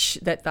much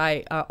that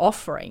they are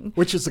offering.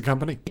 Which is the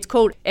company? It's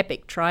called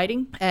Epic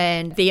Trading,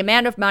 and the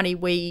amount of money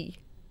we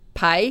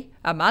pay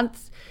a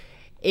month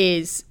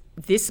is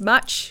this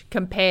much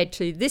compared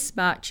to this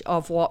much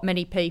of what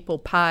many people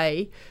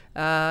pay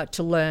to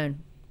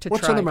learn to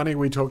what trade. Sort of money are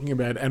we talking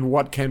about, and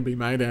what can be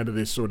made out of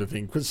this sort of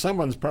thing? Because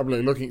someone's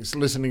probably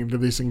listening to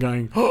this and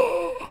going,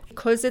 oh.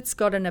 Because it's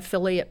got an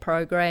affiliate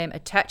program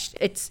attached,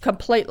 it's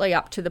completely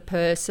up to the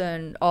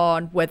person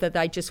on whether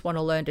they just want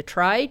to learn to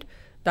trade,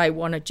 they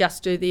want to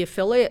just do the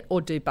affiliate, or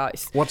do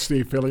both. What's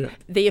the affiliate?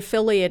 The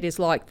affiliate is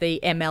like the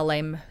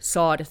MLM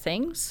side of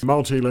things.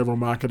 Multi-level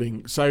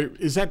marketing. So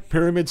is that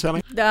pyramid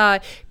selling?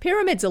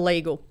 Pyramids are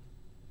legal.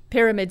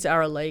 Pyramids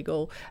are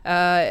illegal.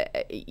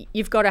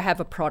 You've got to have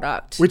a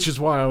product. Which is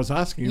why I was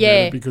asking about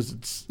it, because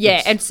it's...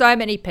 and so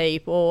many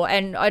people,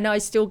 and I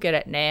still get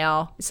it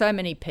now, so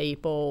many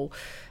people,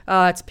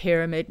 it's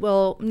pyramid.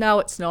 Well, no,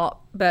 it's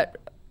not, but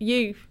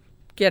you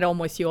get on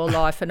with your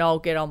life and I'll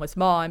get on with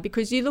mine,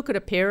 because you look at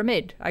a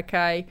pyramid,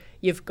 okay,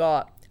 you've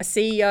got a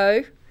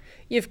CEO,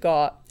 you've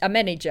got a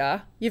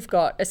manager, you've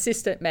got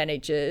assistant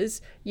managers,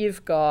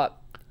 you've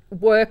got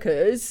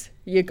workers,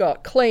 you've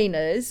got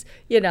cleaners,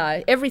 you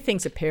know,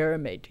 everything's a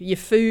pyramid. Your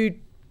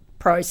food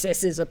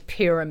process is a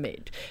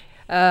pyramid.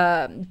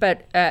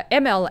 But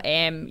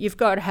MLM, you've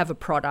got to have a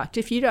product.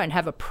 If you don't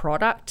have a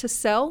product to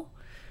sell,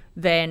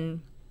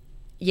 then,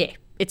 yeah,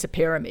 it's a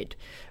pyramid.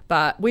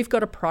 But we've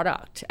got a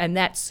product, and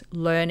that's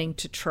learning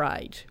to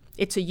trade.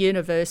 It's a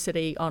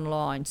university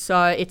online.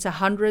 So it's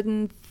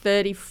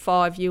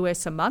 $135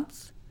 US a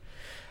month.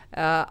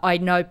 I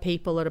know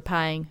people that are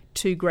paying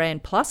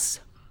 $2,000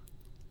 plus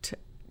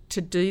to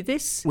do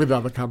this With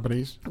other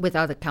companies.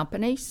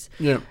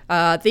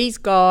 Yeah. These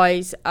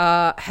guys,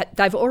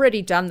 they've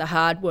already done the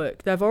hard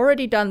work. They've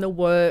already done the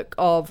work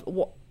of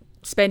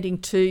spending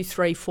 2,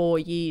 3, 4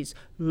 years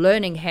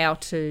learning how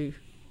to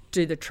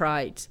do the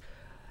trades.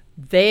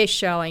 They're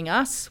showing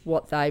us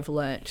what they've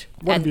learnt.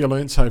 What have you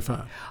learnt so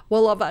far?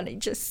 Well, I've only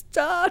just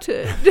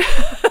started.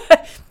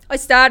 I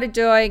started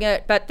doing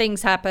it, but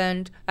things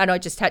happened and I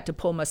just had to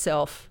pull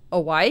myself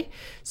away.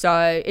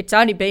 So it's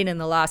only been in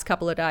the last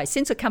couple of days.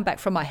 Since I come back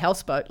from my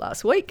houseboat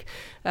last week,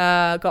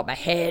 got my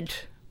head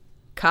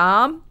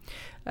calm.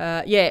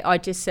 I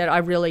just said I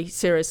really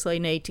seriously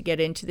need to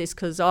get into this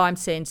because I'm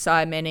seeing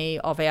so many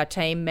of our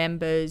team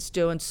members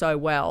doing so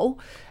well.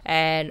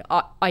 And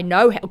I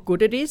know how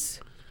good it is.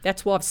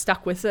 That's why I've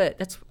stuck with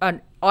it.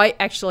 I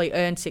actually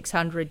earn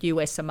 $600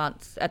 US a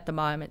month at the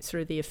moment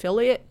through the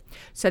affiliate.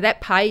 So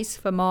that pays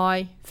for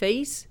my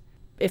fees.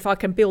 If I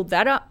can build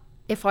that up,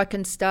 if I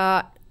can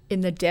start in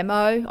the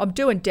demo, I'm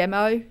doing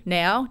demo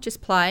now,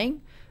 just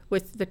playing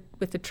with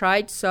the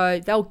trade.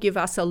 So they'll give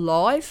us a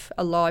live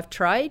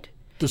trade.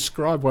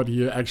 Describe what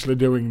you're actually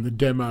doing, the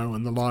demo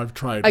and the live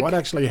trade. Okay. What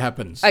actually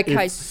happens?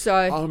 Okay, so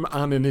I'm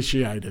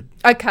uninitiated.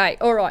 Okay,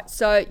 all right.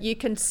 So you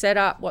can set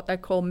up what they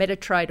call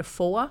MetaTrader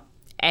 4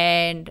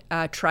 and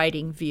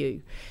Trading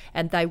View,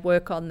 and they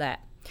work on that.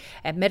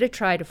 And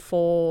MetaTrader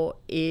 4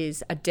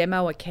 is a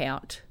demo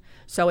account.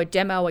 So a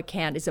demo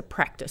account is a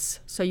practice.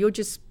 So you're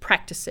just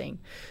practicing.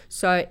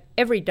 So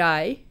every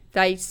day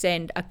they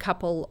send a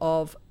couple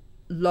of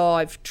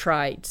live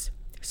trades.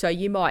 So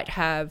you might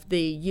have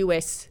the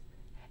US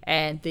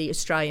and the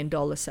Australian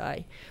dollar,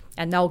 say,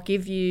 and they'll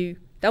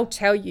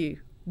tell you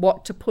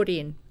what to put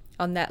in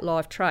on that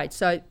live trade.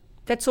 So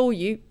that's all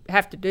you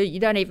have to do.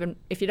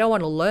 If you don't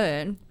want to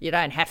learn, you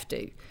don't have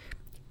to.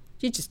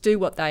 You just do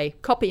what they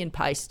copy and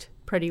paste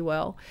pretty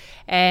well.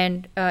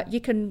 And you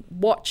can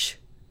watch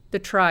the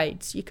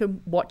trades. You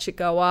can watch it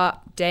go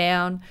up,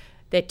 down.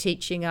 They're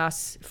teaching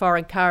us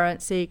foreign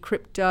currency,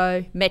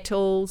 crypto,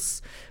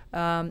 metals,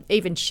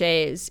 even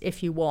shares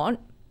if you want,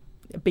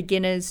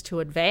 beginners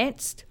to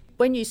advanced.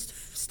 When you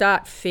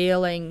start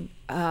feeling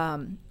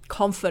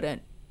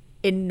confident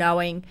in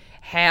knowing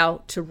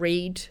how to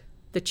read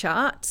the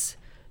charts,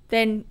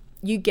 then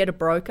you get a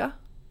broker.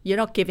 You're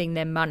not giving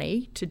them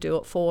money to do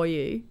it for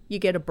you. You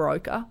get a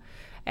broker,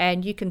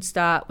 and you can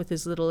start with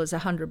as little as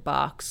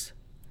 $100,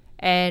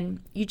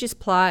 and you just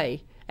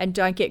play and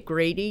don't get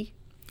greedy.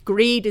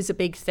 Greed is a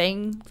big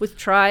thing with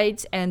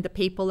trades, and the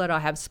people that I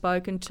have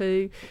spoken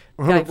to.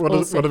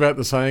 What about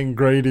the saying,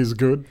 greed is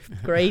good?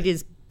 Greed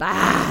is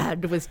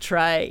bad with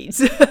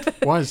trades.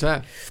 Why is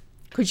that?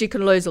 Because you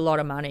can lose a lot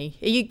of money.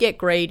 You get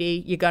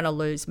greedy, you're going to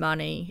lose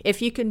money.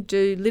 If you can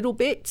do little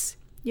bits,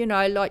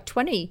 like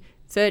 $20,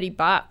 $30,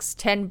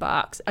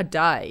 $10 a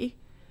day,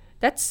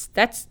 that's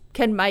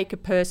can make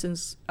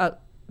a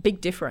big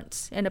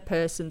difference in a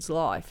person's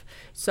life.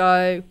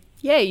 So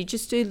yeah, you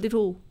just do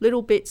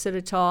little bits at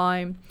a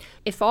time.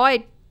 If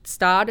I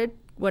started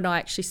when I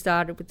actually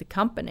started with the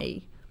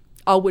company,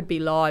 I would be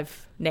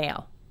live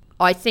now.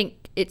 I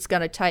think it's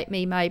going to take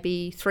me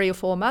maybe 3 or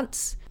 4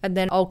 months, and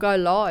then I'll go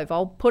live.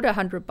 I'll put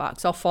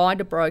 $100. I'll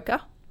find a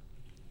broker,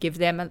 give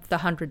them the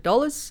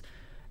 $100,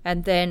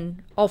 and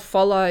then I'll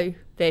follow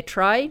their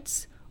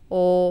trades.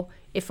 Or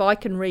if I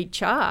can read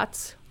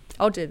charts,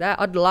 I'll do that.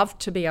 I'd love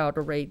to be able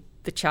to read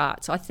the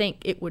charts. I think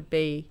it would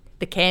be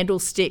the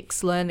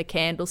candlesticks, learn the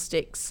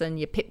candlesticks and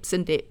your pips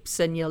and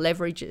dips and your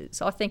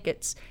leverages. I think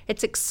it's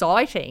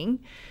exciting,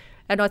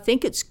 and I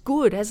think it's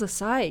good, as I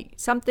say,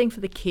 something for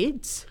the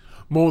kids.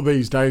 More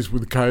these days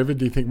with COVID,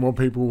 do you think more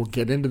people will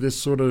get into this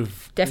sort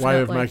of Definitely.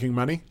 way of making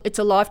money? It's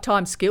a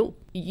lifetime skill.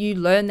 You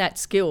learn that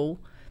skill.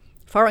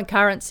 Foreign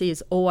currency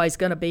is always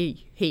going to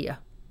be here.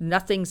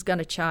 Nothing's going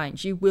to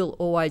change. You will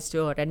always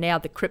do it. And now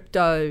the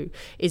crypto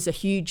is a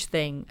huge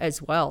thing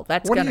as well.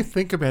 What do you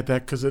think about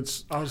that?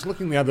 Because I was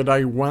looking the other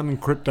day, one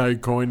crypto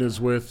coin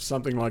is worth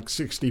something like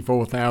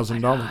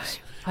 $64,000.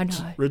 I know.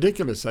 It's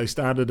ridiculous. They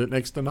started at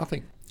next to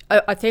nothing.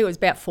 I think it was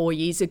about 4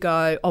 years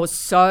ago. I was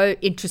so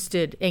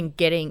interested in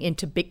getting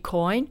into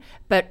Bitcoin,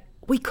 but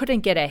we couldn't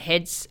get our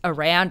heads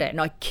around it.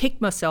 And I kick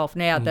myself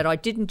now that I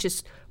didn't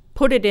just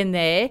put it in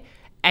there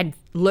and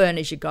learn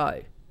as you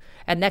go.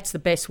 And that's the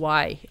best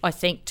way, I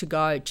think, to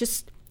go.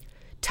 Just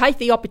take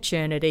the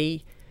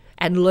opportunity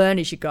and learn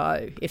as you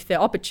go. If the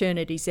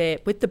opportunity's there.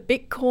 With the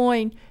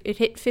Bitcoin, it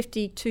hit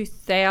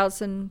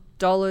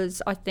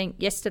 $52,000, I think,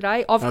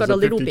 yesterday. I've got a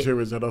little 52,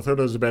 bit. Is it? I thought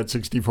it was about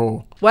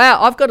 64.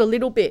 Wow, I've got a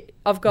little bit.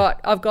 I've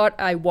got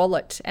a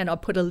wallet, and I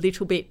put a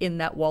little bit in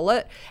that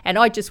wallet, and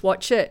I just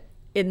watch it.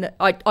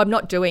 I'm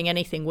not doing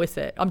anything with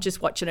it. I'm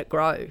just watching it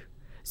grow.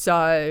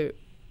 So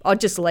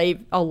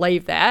I'll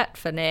leave that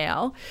for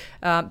now.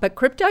 But I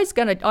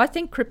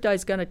think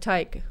crypto's gonna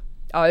take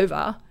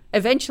over.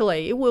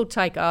 Eventually it will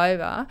take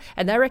over,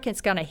 and they reckon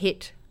it's gonna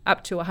hit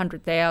up to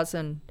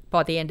 100,000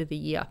 by the end of the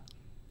year.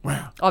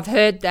 Wow. I've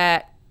heard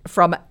that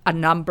from a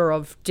number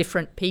of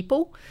different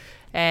people,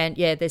 and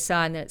yeah, they're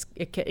saying that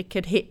it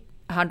could hit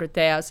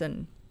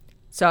 100,000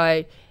 So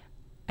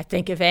I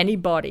think if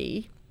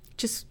anybody,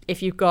 just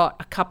if you've got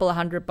a couple of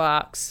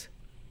 $100,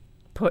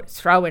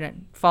 throw in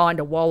and find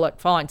a wallet,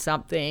 find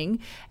something,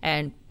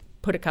 and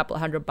put a couple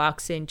of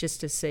 $100 in just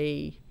to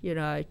see,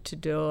 to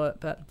do it.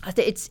 But I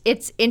think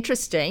it's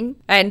interesting,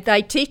 and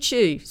they teach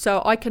you,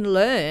 so I can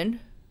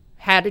learn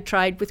how to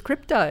trade with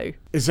crypto.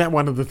 Is that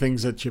one of the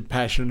things that you're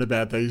passionate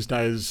about these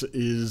days,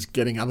 is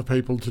getting other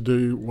people to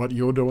do what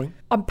you're doing?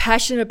 I'm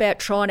passionate about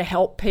trying to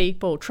help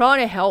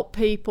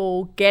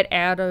people get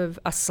out of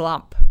a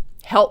slump,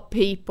 help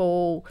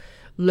people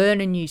learn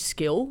a new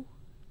skill,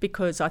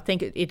 because I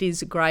think it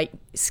is a great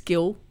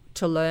skill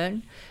to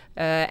learn.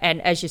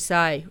 And as you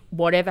say,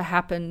 whatever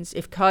happens,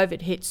 if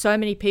COVID hit, so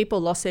many people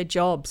lost their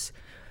jobs.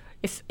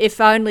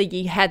 If only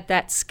you had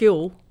that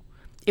skill,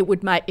 it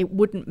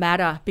wouldn't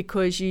matter,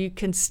 because you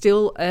can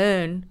still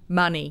earn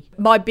money.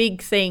 My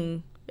big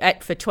thing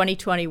for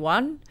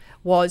 2021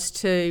 was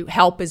to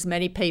help as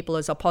many people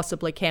as I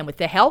possibly can with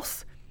their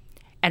health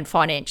and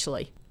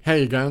financially. How are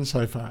you going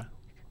so far?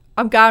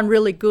 I'm going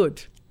really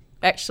good,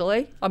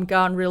 actually. I'm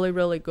going really,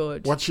 really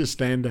good. What's your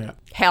standout?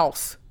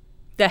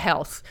 The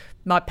health,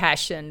 my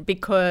passion,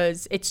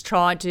 because it's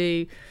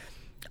I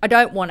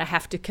don't want to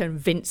have to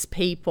convince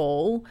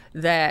people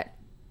that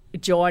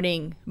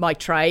joining my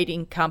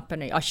trading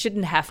company, I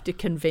shouldn't have to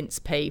convince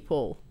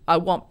people. I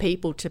want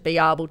people to be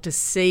able to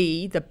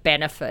see the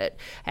benefit,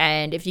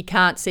 and if you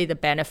can't see the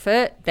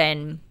benefit,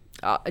 then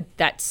I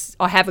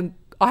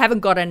haven't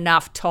got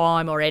enough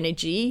time or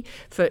energy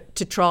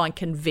to try and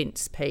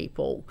convince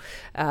people.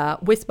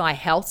 With my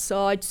health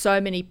side,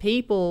 so many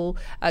people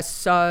are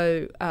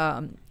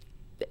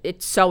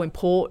it's so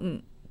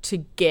important to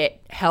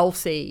get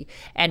healthy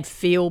and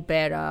feel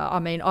better. I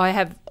mean, I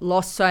have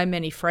lost so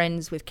many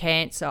friends with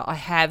cancer. I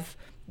have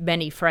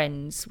many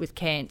friends with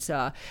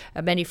cancer,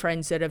 many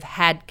friends that have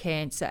had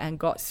cancer and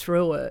got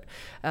through it,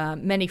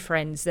 many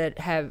friends that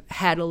have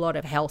had a lot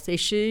of health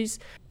issues.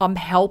 I'm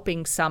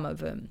helping some of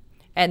them,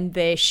 and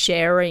they're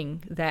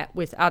sharing that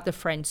with other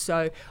friends,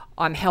 so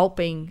I'm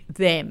helping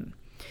them.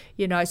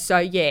 So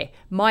yeah,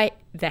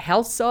 the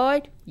health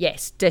side,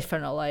 yes,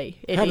 definitely.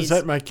 How does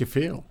that make you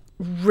feel?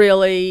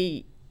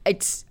 Really,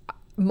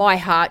 my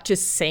heart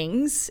just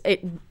sings.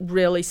 It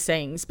really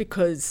sings,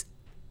 because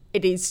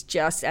it is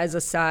just, as I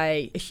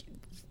say,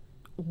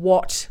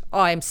 what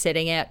I am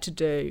setting out to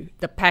do,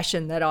 the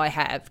passion that I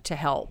have to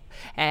help.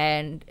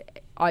 And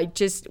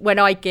when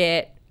I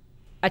get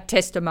a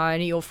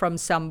testimonial from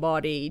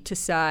somebody to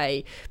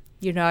say,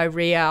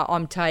 Ria,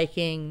 I'm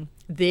taking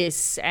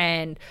this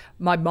and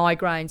my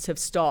migraines have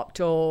stopped,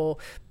 or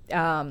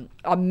I'm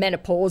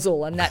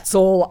menopausal and that's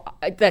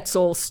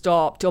all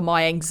stopped, or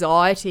my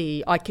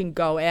anxiety, I can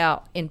go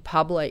out in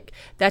public.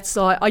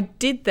 I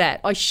did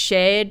that. I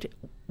shared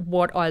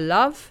what I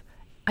love.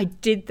 I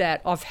did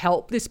that. I've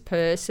helped this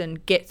person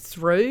get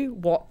through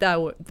what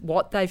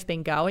they've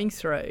been going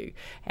through,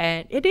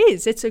 and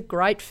it's a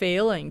great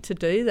feeling to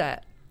do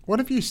that. What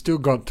have you still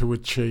got to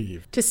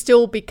achieve? To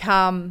still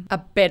become a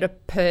better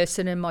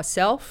person in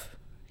myself.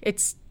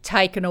 It's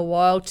taken a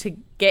while to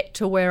get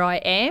to where I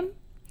am.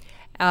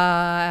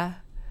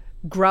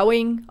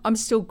 Growing. I'm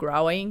still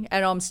growing,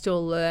 and I'm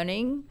still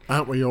learning.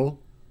 Aren't we all?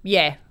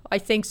 Yeah, I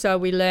think so.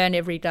 We learn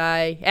every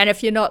day. And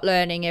if you're not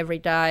learning every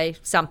day,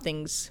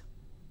 something's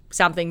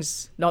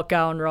not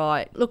going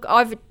right. Look,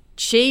 I've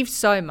achieved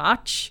so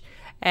much,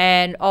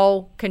 and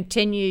I'll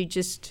continue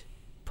just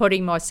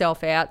putting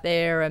myself out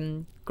there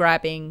and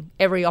grabbing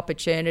every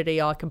opportunity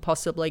I can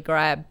possibly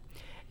grab,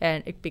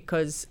 and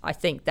because I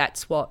think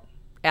that's what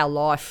our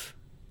life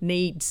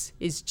needs,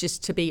 is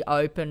just to be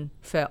open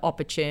for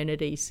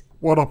opportunities.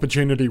 What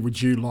opportunity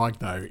would you like,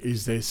 though?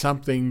 Is there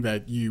something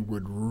that you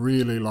would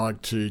really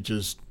like to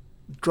just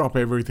drop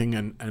everything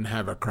and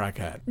have a crack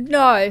at?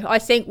 No, I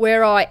think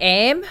where I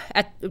am,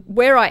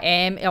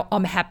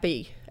 I'm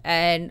happy.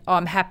 And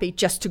I'm happy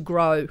just to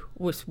grow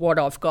with what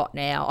I've got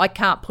now. I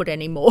can't put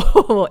any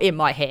more in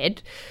my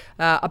head,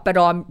 but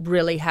I'm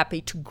really happy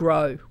to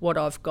grow what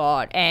I've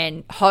got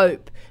and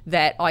hope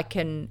that I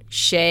can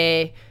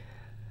share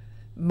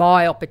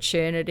my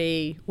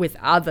opportunity with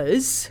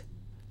others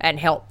and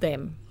help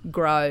them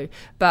grow.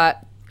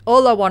 But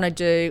all I want to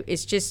do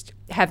is just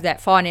have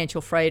that financial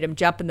freedom,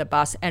 jump in the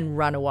bus and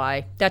run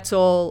away. That's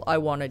all I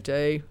want to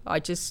do. I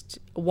just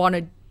want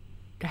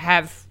to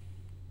have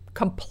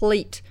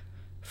complete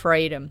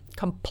freedom,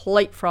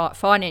 complete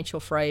financial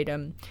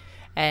freedom,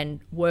 and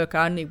work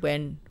only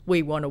when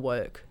we want to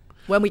work,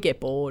 when we get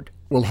bored.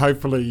 Well,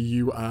 hopefully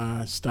you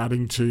are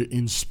starting to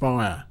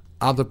inspire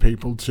other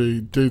people to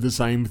do the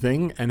same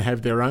thing and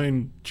have their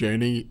own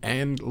journey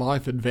and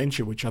life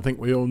adventure, which I think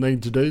we all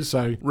need to do.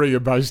 So, Ria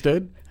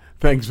Boustead,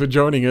 thanks for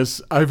joining us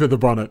over the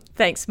bonnet.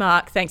 Thanks,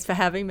 Mark. Thanks for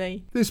having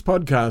me. This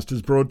podcast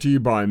is brought to you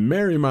by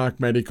Merrimark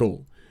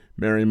Medical.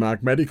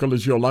 Merrimark Medical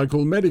is your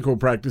local medical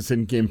practice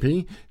in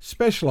Gympie,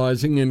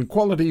 specialising in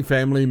quality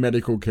family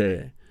medical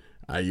care.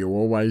 Are you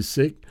always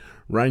sick?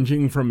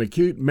 Ranging from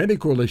acute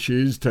medical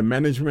issues to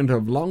management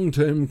of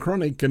long-term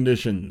chronic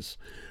conditions.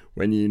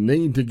 When you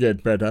need to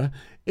get better,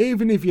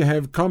 even if you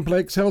have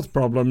complex health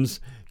problems,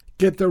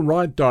 Get the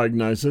right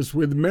diagnosis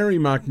with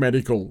Merrimark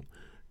Medical.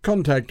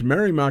 Contact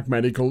Merrimark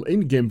Medical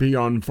in Gympie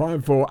on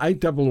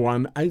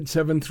 5481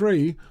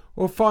 873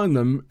 or find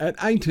them at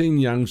 18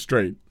 Young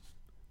Street.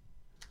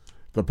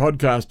 The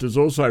podcast is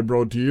also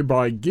brought to you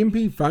by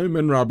Gympie Foam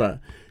and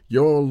Rubber,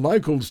 your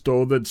local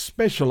store that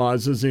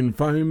specialises in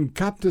foam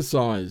cut to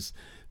size.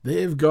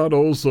 They've got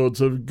all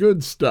sorts of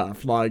good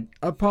stuff like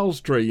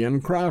upholstery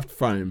and craft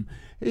foam,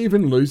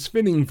 even loose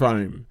fitting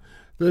foam.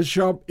 The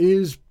shop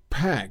is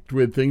packed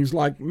with things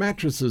like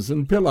mattresses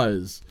and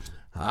pillows.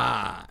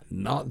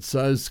 Not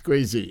so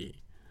squeezy.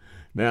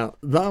 Now,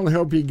 they'll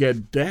help you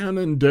get down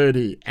and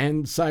dirty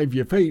and save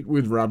your feet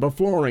with rubber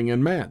flooring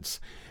and mats,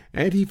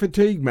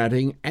 anti-fatigue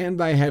matting, and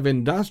they have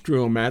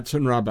industrial mats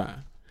and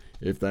rubber.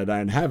 If they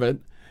don't have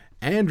it,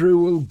 Andrew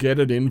will get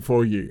it in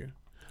for you.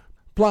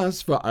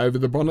 Plus, for Over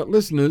the Bonnet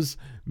listeners,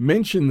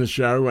 mention the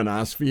show and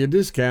ask for your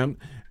discount,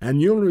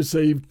 and you'll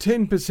receive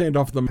 10%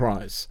 off the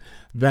price.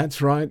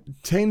 That's right,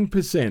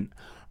 10%.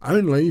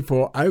 Only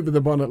for Over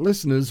the Bonnet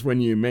listeners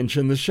when you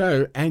mention the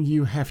show, and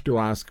you have to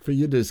ask for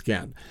your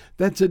discount.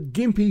 That's at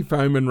Gympie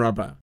Foam and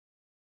Rubber.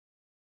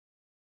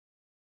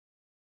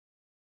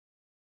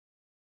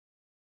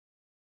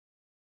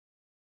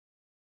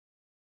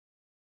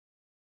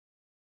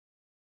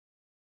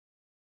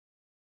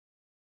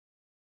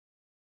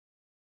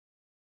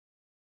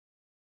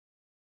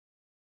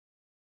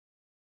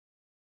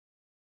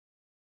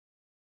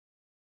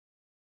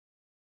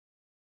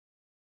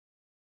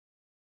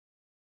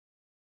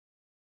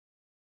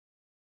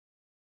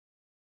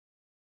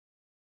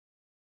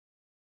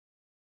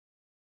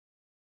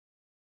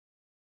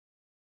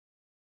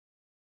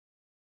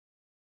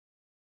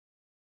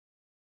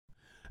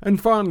 And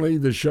finally,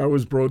 the show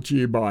is brought to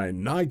you by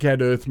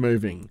NICAD Earth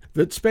Moving,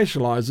 that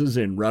specialises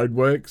in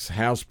roadworks,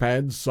 house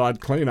pads,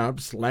 site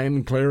cleanups,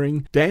 land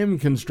clearing, dam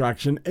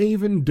construction,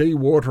 even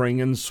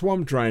dewatering and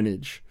swamp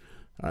drainage.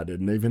 I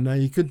didn't even know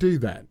you could do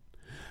that.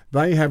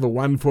 They have a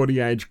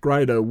 140H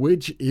grader,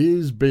 which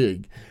is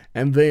big,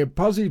 and their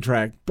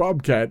PosiTrack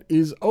Bobcat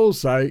is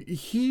also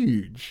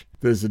huge.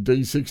 There's a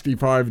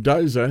D65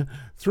 dozer,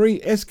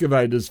 3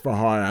 excavators for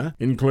hire,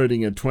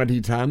 including a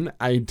 20-tonne,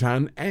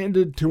 8-tonne and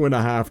a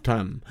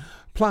 2.5-tonne.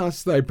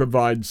 Plus, they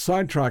provide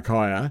side truck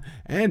hire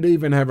and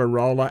even have a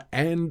roller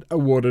and a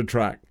water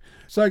truck.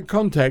 So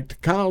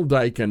contact Carl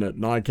Dakin at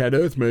NICAD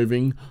Earth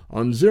Moving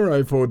on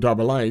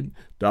 0488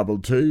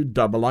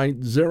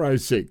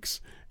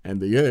 228806 and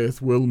the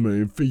earth will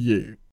move for you.